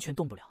自己完全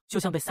动不了，就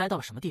像被塞到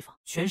了什么地方，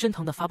全身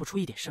疼得发不出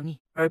一点声音，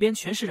耳边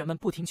全是人们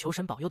不停求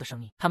神保佑的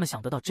声音。他们想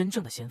得到真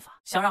正的仙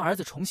法，想让儿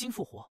子重新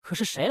复活，可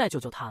是谁来救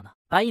救他呢？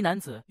白衣男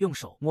子用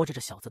手摸着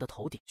这小子的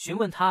头顶，询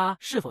问他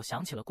是否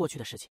想起了过去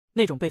的事情，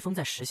那种被封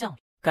在石像里，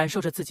感受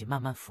着自己慢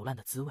慢腐烂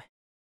的滋味。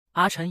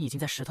阿晨已经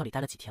在石头里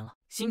待了几天了，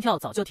心跳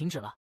早就停止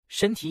了，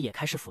身体也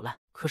开始腐烂，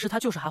可是他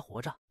就是还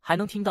活着，还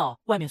能听到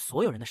外面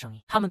所有人的声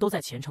音，他们都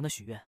在虔诚的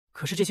许愿。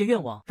可是这些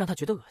愿望让他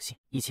觉得恶心，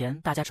以前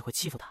大家只会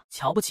欺负他，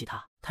瞧不起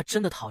他，他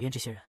真的讨厌这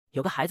些人。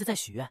有个孩子在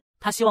许愿，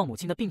他希望母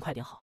亲的病快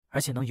点好，而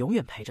且能永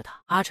远陪着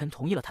他。阿晨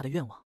同意了他的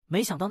愿望，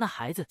没想到那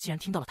孩子竟然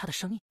听到了他的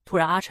声音。突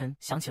然阿晨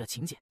想起了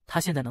晴姐，他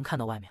现在能看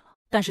到外面了，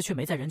但是却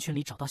没在人群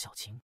里找到小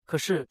晴。可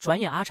是转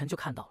眼阿晨就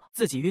看到了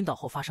自己晕倒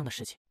后发生的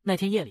事情。那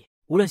天夜里，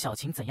无论小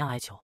晴怎样哀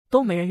求，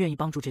都没人愿意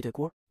帮助这对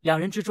锅，两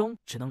人之中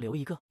只能留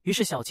一个。于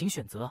是小晴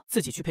选择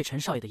自己去配陈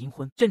少爷的阴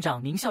婚。镇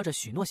长狞笑着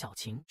许诺小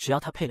晴，只要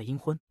他配了阴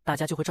婚，大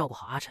家就会照顾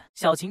好阿晨。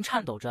小晴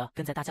颤抖着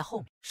跟在大家后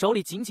面，手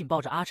里紧紧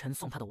抱着阿晨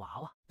送他的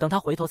娃娃。等他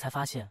回头才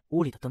发现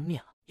屋里的灯灭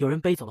了，有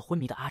人背走了昏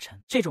迷的阿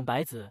晨。这种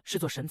白子是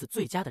做神子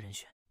最佳的人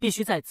选，必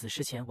须在子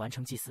时前完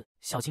成祭祀。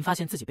小晴发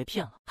现自己被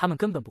骗了，他们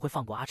根本不会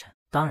放过阿晨，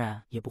当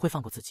然也不会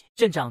放过自己。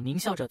镇长狞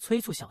笑着催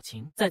促小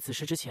晴，在子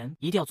时之前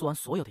一定要做完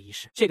所有的仪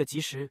式，这个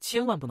吉时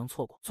千万不能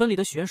错过。村里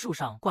的许愿树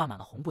上挂满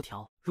了红布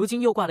条，如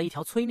今又挂了一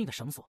条催命的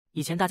绳索。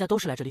以前大家都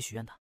是来这里许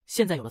愿的，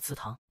现在有了祠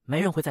堂，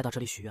没人会再到这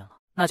里许愿了，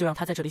那就让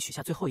他在这里许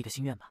下最后一个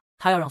心愿吧。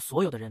他要让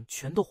所有的人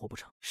全都活不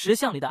成。石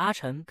像里的阿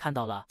晨看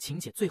到了晴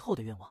姐最后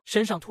的愿望，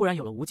身上突然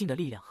有了无尽的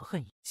力量和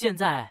恨意。现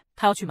在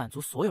他要去满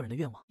足所有人的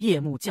愿望。夜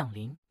幕降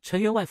临，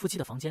陈员外夫妻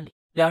的房间里，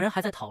两人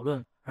还在讨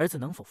论儿子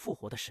能否复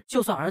活的事。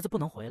就算儿子不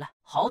能回来，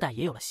好歹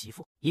也有了媳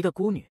妇，一个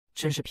孤女，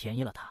真是便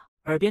宜了他。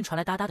耳边传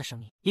来哒哒的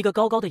声音，一个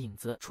高高的影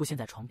子出现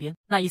在床边，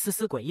那一丝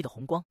丝诡异的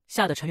红光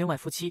吓得陈员外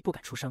夫妻不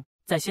敢出声。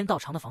在仙道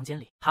长的房间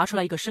里，爬出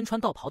来一个身穿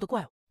道袍的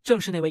怪物，正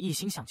是那位一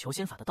心想求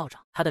仙法的道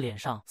长。他的脸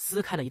上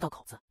撕开了一道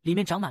口子，里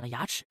面长满了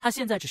牙齿。他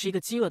现在只是一个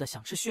饥饿的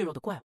想吃血肉的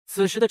怪物。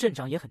此时的镇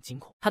长也很惊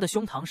恐，他的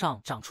胸膛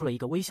上长出了一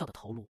个微笑的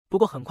头颅。不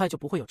过很快就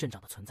不会有镇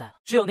长的存在了，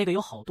只有那个有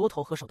好多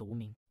头和手的无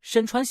名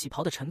身穿喜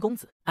袍的陈公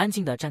子，安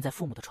静地站在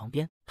父母的床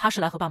边。他是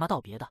来和爸妈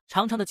道别的，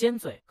长长的尖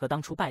嘴和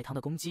当初拜堂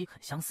的公鸡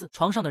很相似。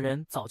床上的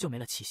人早就没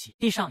了气息，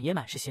地上也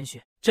满是鲜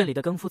血。镇里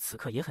的更夫此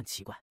刻也很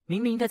奇怪，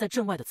明明应该在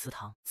镇外的祠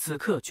堂，此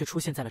刻却出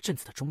现在了镇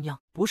子的中央。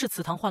不是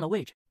祠堂换了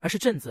位置，而是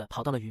镇子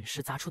跑到了陨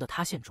石砸出的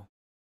塌陷中。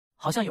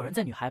好像有人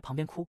在女孩旁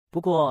边哭，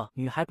不过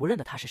女孩不认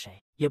得他是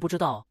谁，也不知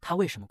道他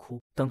为什么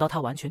哭。等到他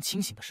完全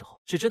清醒的时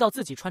候，只知道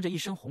自己穿着一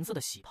身红色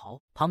的喜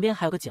袍，旁边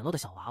还有个简陋的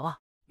小娃娃。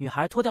女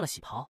孩脱掉了喜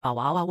袍，把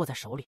娃娃握在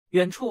手里，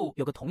远处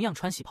有个同样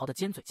穿喜袍的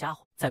尖嘴家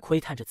伙在窥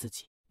探着自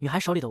己。女孩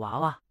手里的娃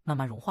娃慢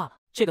慢融化了，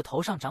这个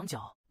头上长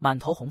角、满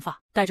头红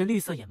发、带着绿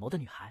色眼眸的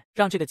女孩，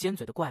让这个尖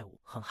嘴的怪物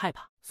很害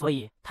怕，所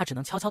以她只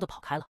能悄悄地跑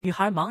开了。女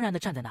孩茫然地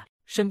站在那里，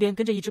身边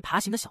跟着一只爬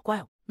行的小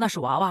怪物，那是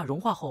娃娃融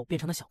化后变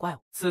成的小怪物。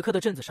此刻的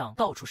镇子上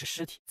到处是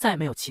尸体，再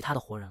没有其他的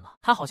活人了。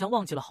她好像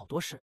忘记了好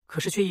多事，可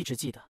是却一直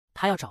记得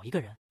她要找一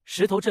个人。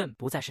石头镇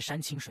不再是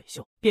山清水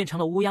秀，变成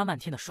了乌鸦漫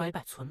天的衰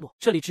败村落，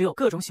这里只有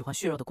各种喜欢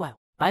血肉的怪物。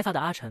白发的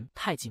阿晨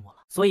太寂寞了，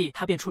所以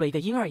他变出了一个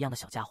婴儿一样的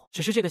小家伙。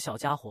只是这个小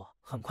家伙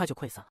很快就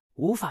溃散了，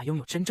无法拥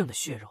有真正的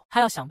血肉。他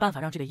要想办法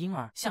让这个婴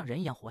儿像人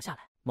一样活下来。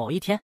某一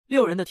天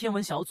，6人的天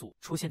文小组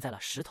出现在了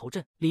石头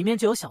镇，里面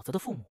就有小泽的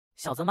父母。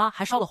小泽妈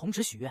还烧了红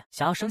纸许愿，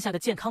想要生下个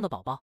健康的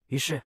宝宝。于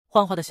是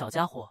幻化的小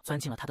家伙钻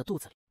进了他的肚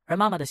子里，而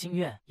妈妈的心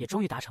愿也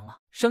终于达成了，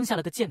生下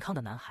了个健康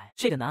的男孩。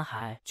这个男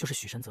孩就是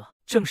许神泽，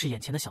正是眼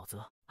前的小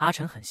泽。阿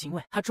晨很欣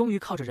慰，他终于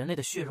靠着人类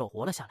的血肉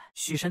活了下来。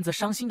许神泽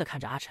伤心地看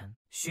着阿晨，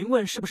询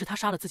问是不是他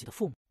杀了自己的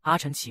父母。阿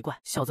晨奇怪，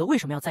小泽为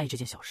什么要在意这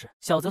件小事？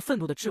小泽愤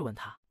怒地质问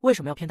他，为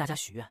什么要骗大家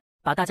许愿，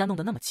把大家弄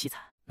得那么凄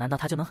惨？难道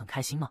他就能很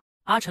开心吗？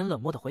阿晨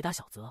冷漠地回答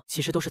小泽，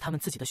其实都是他们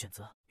自己的选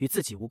择，与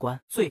自己无关。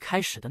最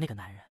开始的那个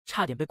男人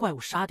差点被怪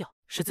物杀掉，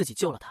是自己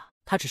救了他，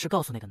他只是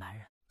告诉那个男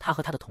人，他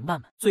和他的同伴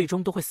们最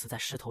终都会死在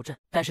石头镇，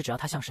但是只要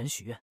他向神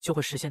许愿，就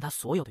会实现他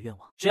所有的愿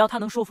望。只要他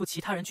能说服其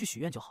他人去许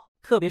愿就好，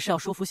特别是要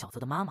说服小泽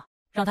的妈妈，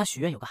让他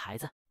许愿有个孩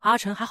子。阿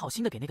成还好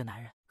心的给那个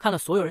男人看了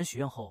所有人许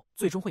愿后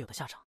最终会有的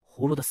下场：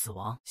葫芦的死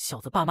亡，小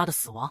泽爸妈的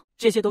死亡，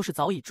这些都是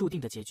早已注定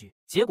的结局。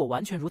结果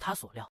完全如他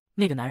所料，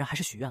那个男人还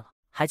是许愿了。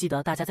还记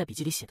得大家在笔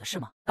记里写的是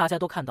吗？大家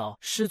都看到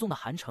失踪的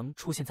韩城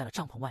出现在了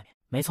帐篷外面。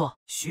没错，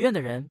许愿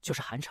的人就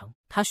是韩城，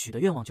他许的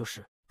愿望就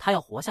是他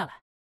要活下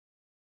来。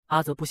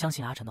阿泽不相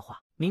信阿成的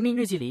话，明明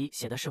日记里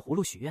写的是葫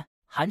芦许愿，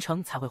韩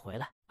城才会回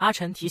来。阿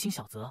成提醒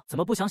小泽，怎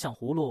么不想想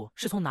葫芦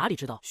是从哪里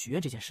知道许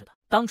愿这件事的？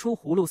当初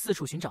葫芦四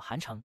处寻找韩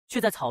城，却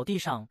在草地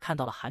上看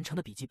到了韩城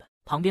的笔记本，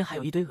旁边还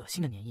有一堆恶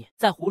心的粘液。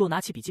在葫芦拿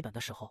起笔记本的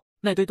时候，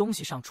那堆东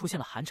西上出现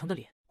了韩城的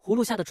脸，葫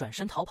芦吓得转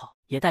身逃跑，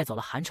也带走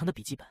了韩城的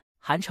笔记本。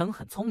韩城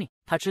很聪明，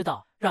他知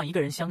道让一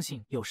个人相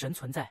信有神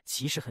存在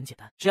其实很简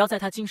单，只要在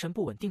他精神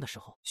不稳定的时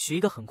候许一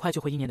个很快就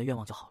会应验的愿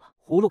望就好了。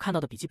葫芦看到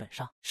的笔记本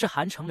上是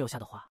韩城留下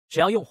的话，只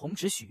要用红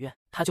纸许愿，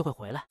他就会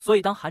回来。所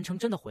以当韩城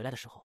真的回来的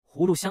时候，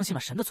葫芦相信了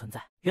神的存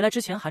在。原来之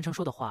前韩城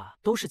说的话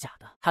都是假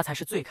的，他才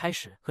是最开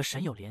始和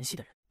神有联系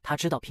的人。他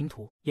知道拼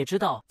图，也知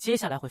道接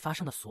下来会发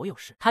生的所有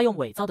事。他用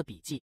伪造的笔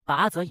记把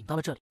阿泽引到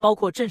了这里，包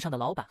括镇上的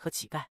老板和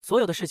乞丐，所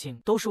有的事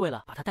情都是为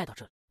了把他带到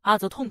这里。阿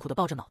泽痛苦地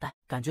抱着脑袋，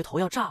感觉头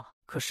要炸了。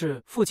可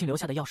是父亲留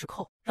下的钥匙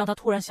扣让他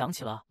突然想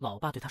起了老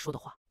爸对他说的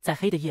话，在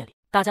黑的夜里，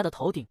大家的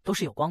头顶都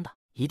是有光的，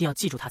一定要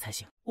记住它才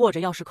行。握着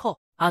钥匙扣，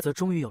阿泽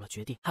终于有了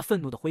决定，他愤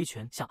怒地挥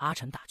拳向阿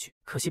成打去，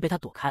可惜被他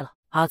躲开了。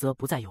阿泽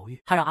不再犹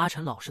豫，他让阿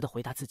成老实地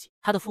回答自己，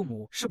他的父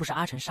母是不是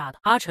阿成杀的？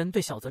阿成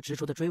对小泽执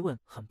着的追问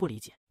很不理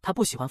解，他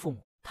不喜欢父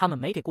母，他们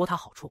没给过他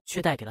好处，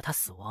却带给了他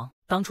死亡。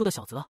当初的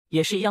小泽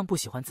也是一样不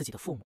喜欢自己的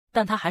父母，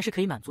但他还是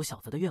可以满足小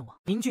泽的愿望，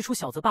凝聚出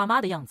小泽爸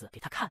妈的样子给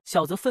他看。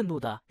小泽愤怒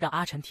地让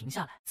阿成停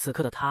下来，此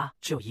刻的他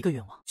只有一个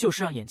愿望，就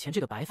是让眼前这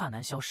个白发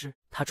男消失。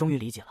他终于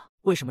理解了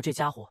为什么这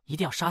家伙一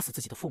定要杀死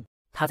自己的父母。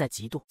他在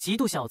嫉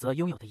妒小泽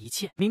拥有的一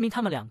切。明明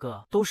他们两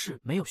个都是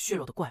没有血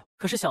肉的怪物，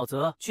可是小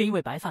泽却因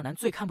为白发男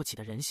最看不起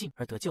的人性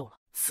而得救了。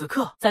此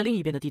刻，在另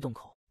一边的地洞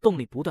口，洞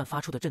里不断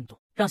发出的震动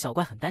让小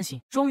怪很担心。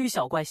终于，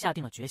小怪下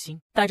定了决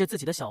心，带着自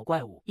己的小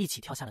怪物一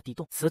起跳下了地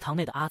洞。祠堂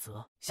内的阿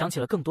泽想起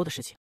了更多的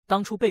事情。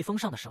当初被封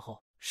上的时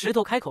候，石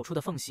头开口处的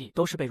缝隙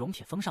都是被熔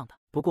铁封上的。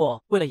不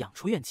过，为了养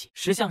出怨气，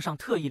石像上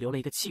特意留了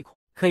一个气孔，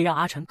可以让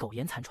阿成苟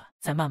延残喘。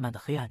在漫漫的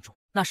黑暗中，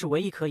那是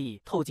唯一可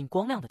以透进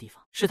光亮的地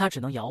方，是他只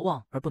能遥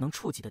望而不能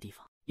触及的地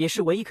方，也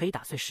是唯一可以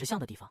打碎石像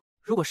的地方。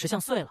如果石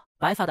像碎了，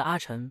白发的阿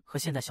成和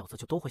现在小泽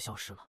就都会消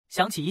失了。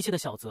想起一切的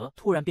小泽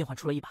突然变换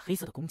出了一把黑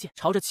色的弓箭，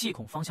朝着气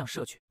孔方向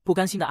射去。不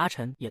甘心的阿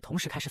成也同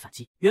时开始反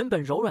击，原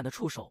本柔软的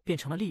触手变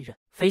成了利刃，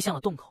飞向了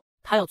洞口。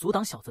他要阻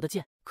挡小泽的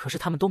箭，可是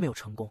他们都没有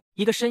成功。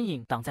一个身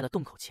影挡在了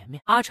洞口前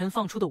面，阿成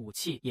放出的武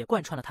器也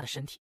贯穿了他的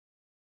身体。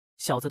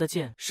小泽的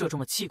箭射中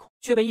了气孔，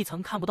却被一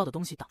层看不到的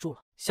东西挡住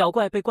了。小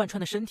怪被贯穿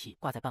的身体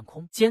挂在半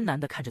空，艰难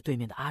地看着对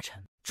面的阿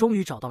成，终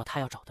于找到了他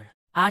要找的人。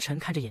阿成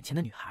看着眼前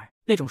的女孩，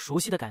那种熟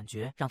悉的感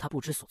觉让他不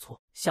知所措。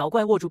小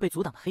怪握住被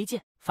阻挡的黑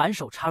剑，反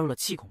手插入了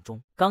气孔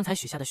中，刚才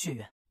许下的血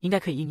愿应该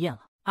可以应验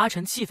了。阿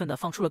成气愤地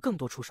放出了更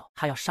多出手，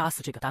他要杀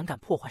死这个胆敢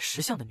破坏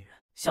石像的女人。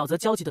小泽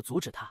焦急地阻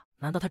止他，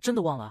难道他真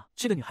的忘了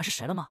这个女孩是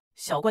谁了吗？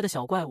小怪的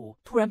小怪物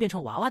突然变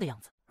成娃娃的样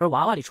子，而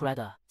娃娃里出来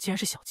的竟然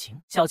是小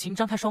晴。小晴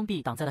张开双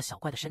臂挡在了小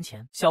怪的身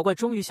前。小怪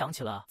终于想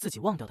起了自己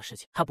忘掉的事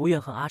情，他不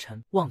怨恨阿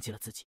成，忘记了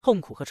自己。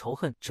痛苦和仇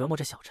恨折磨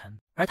着小陈，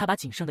而他把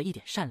仅剩的一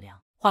点善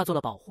良化作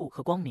了保护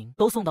和光明，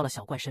都送到了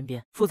小怪身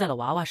边，附在了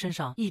娃娃身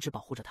上，一直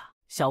保护着他。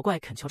小怪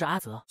恳求着阿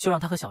泽，就让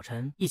他和小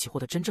陈一起获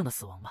得真正的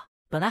死亡吧。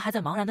本来还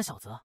在茫然的小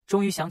泽，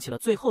终于想起了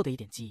最后的一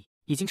点记忆。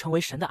已经成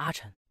为神的阿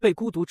成被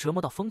孤独折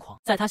磨到疯狂，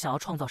在他想要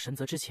创造神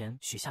泽之前，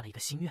许下了一个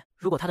心愿：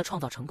如果他的创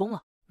造成功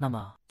了，那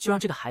么就让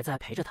这个孩子来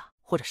陪着他，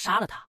或者杀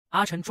了他。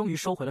阿成终于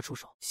收回了触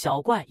手，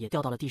小怪也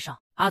掉到了地上。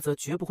阿泽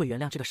绝不会原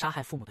谅这个杀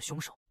害父母的凶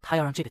手，他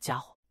要让这个家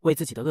伙为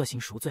自己的恶行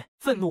赎罪。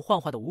愤怒幻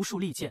化的无数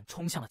利剑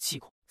冲向了气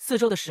孔，四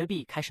周的石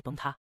壁开始崩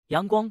塌，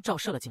阳光照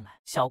射了进来。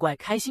小怪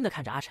开心地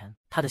看着阿成，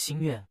他的心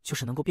愿就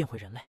是能够变回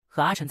人类，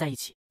和阿成在一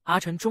起。阿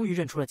成终于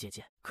认出了姐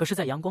姐，可是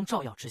在阳光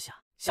照耀之下，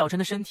小陈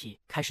的身体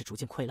开始逐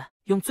渐溃烂。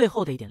用最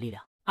后的一点力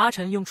量，阿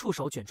成用触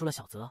手卷住了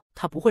小泽，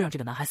他不会让这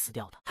个男孩死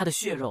掉的。他的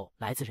血肉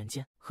来自人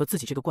间，和自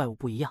己这个怪物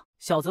不一样。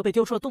小泽被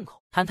丢出了洞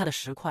口，坍塌的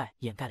石块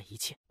掩盖了一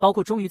切，包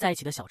括终于在一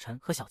起的小陈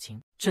和小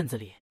晴。镇子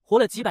里活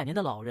了几百年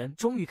的老人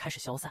终于开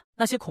始消散，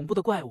那些恐怖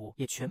的怪物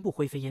也全部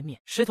灰飞烟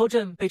灭。石头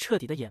镇被彻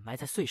底的掩埋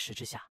在碎石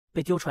之下。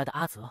被丢出来的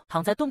阿泽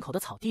躺在洞口的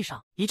草地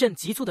上，一阵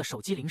急促的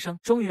手机铃声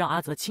终于让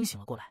阿泽清醒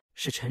了过来，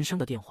是陈生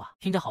的电话。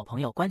听着好朋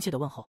友关切的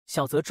问候，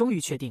小泽终于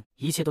确定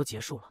一切都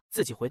结束了，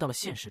自己回到了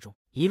现实中。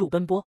一路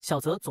奔波，小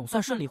泽总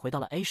算顺利回到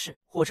了 A 市。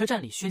火车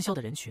站里喧嚣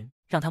的人群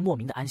让他莫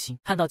名的安心。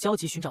看到焦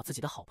急寻找自己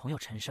的好朋友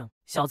陈生，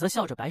小泽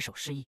笑着摆手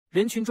示意。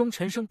人群中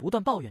陈生不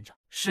断抱怨着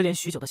失联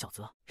许久的小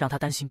泽，让他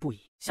担心不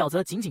已。小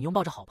泽紧紧拥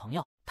抱着好朋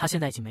友，他现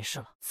在已经没事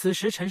了。此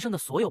时陈生的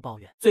所有抱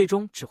怨最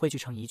终只汇聚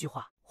成一句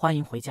话：欢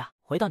迎回家，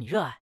回到你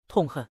热爱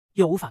痛恨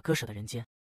又无法割舍的人间。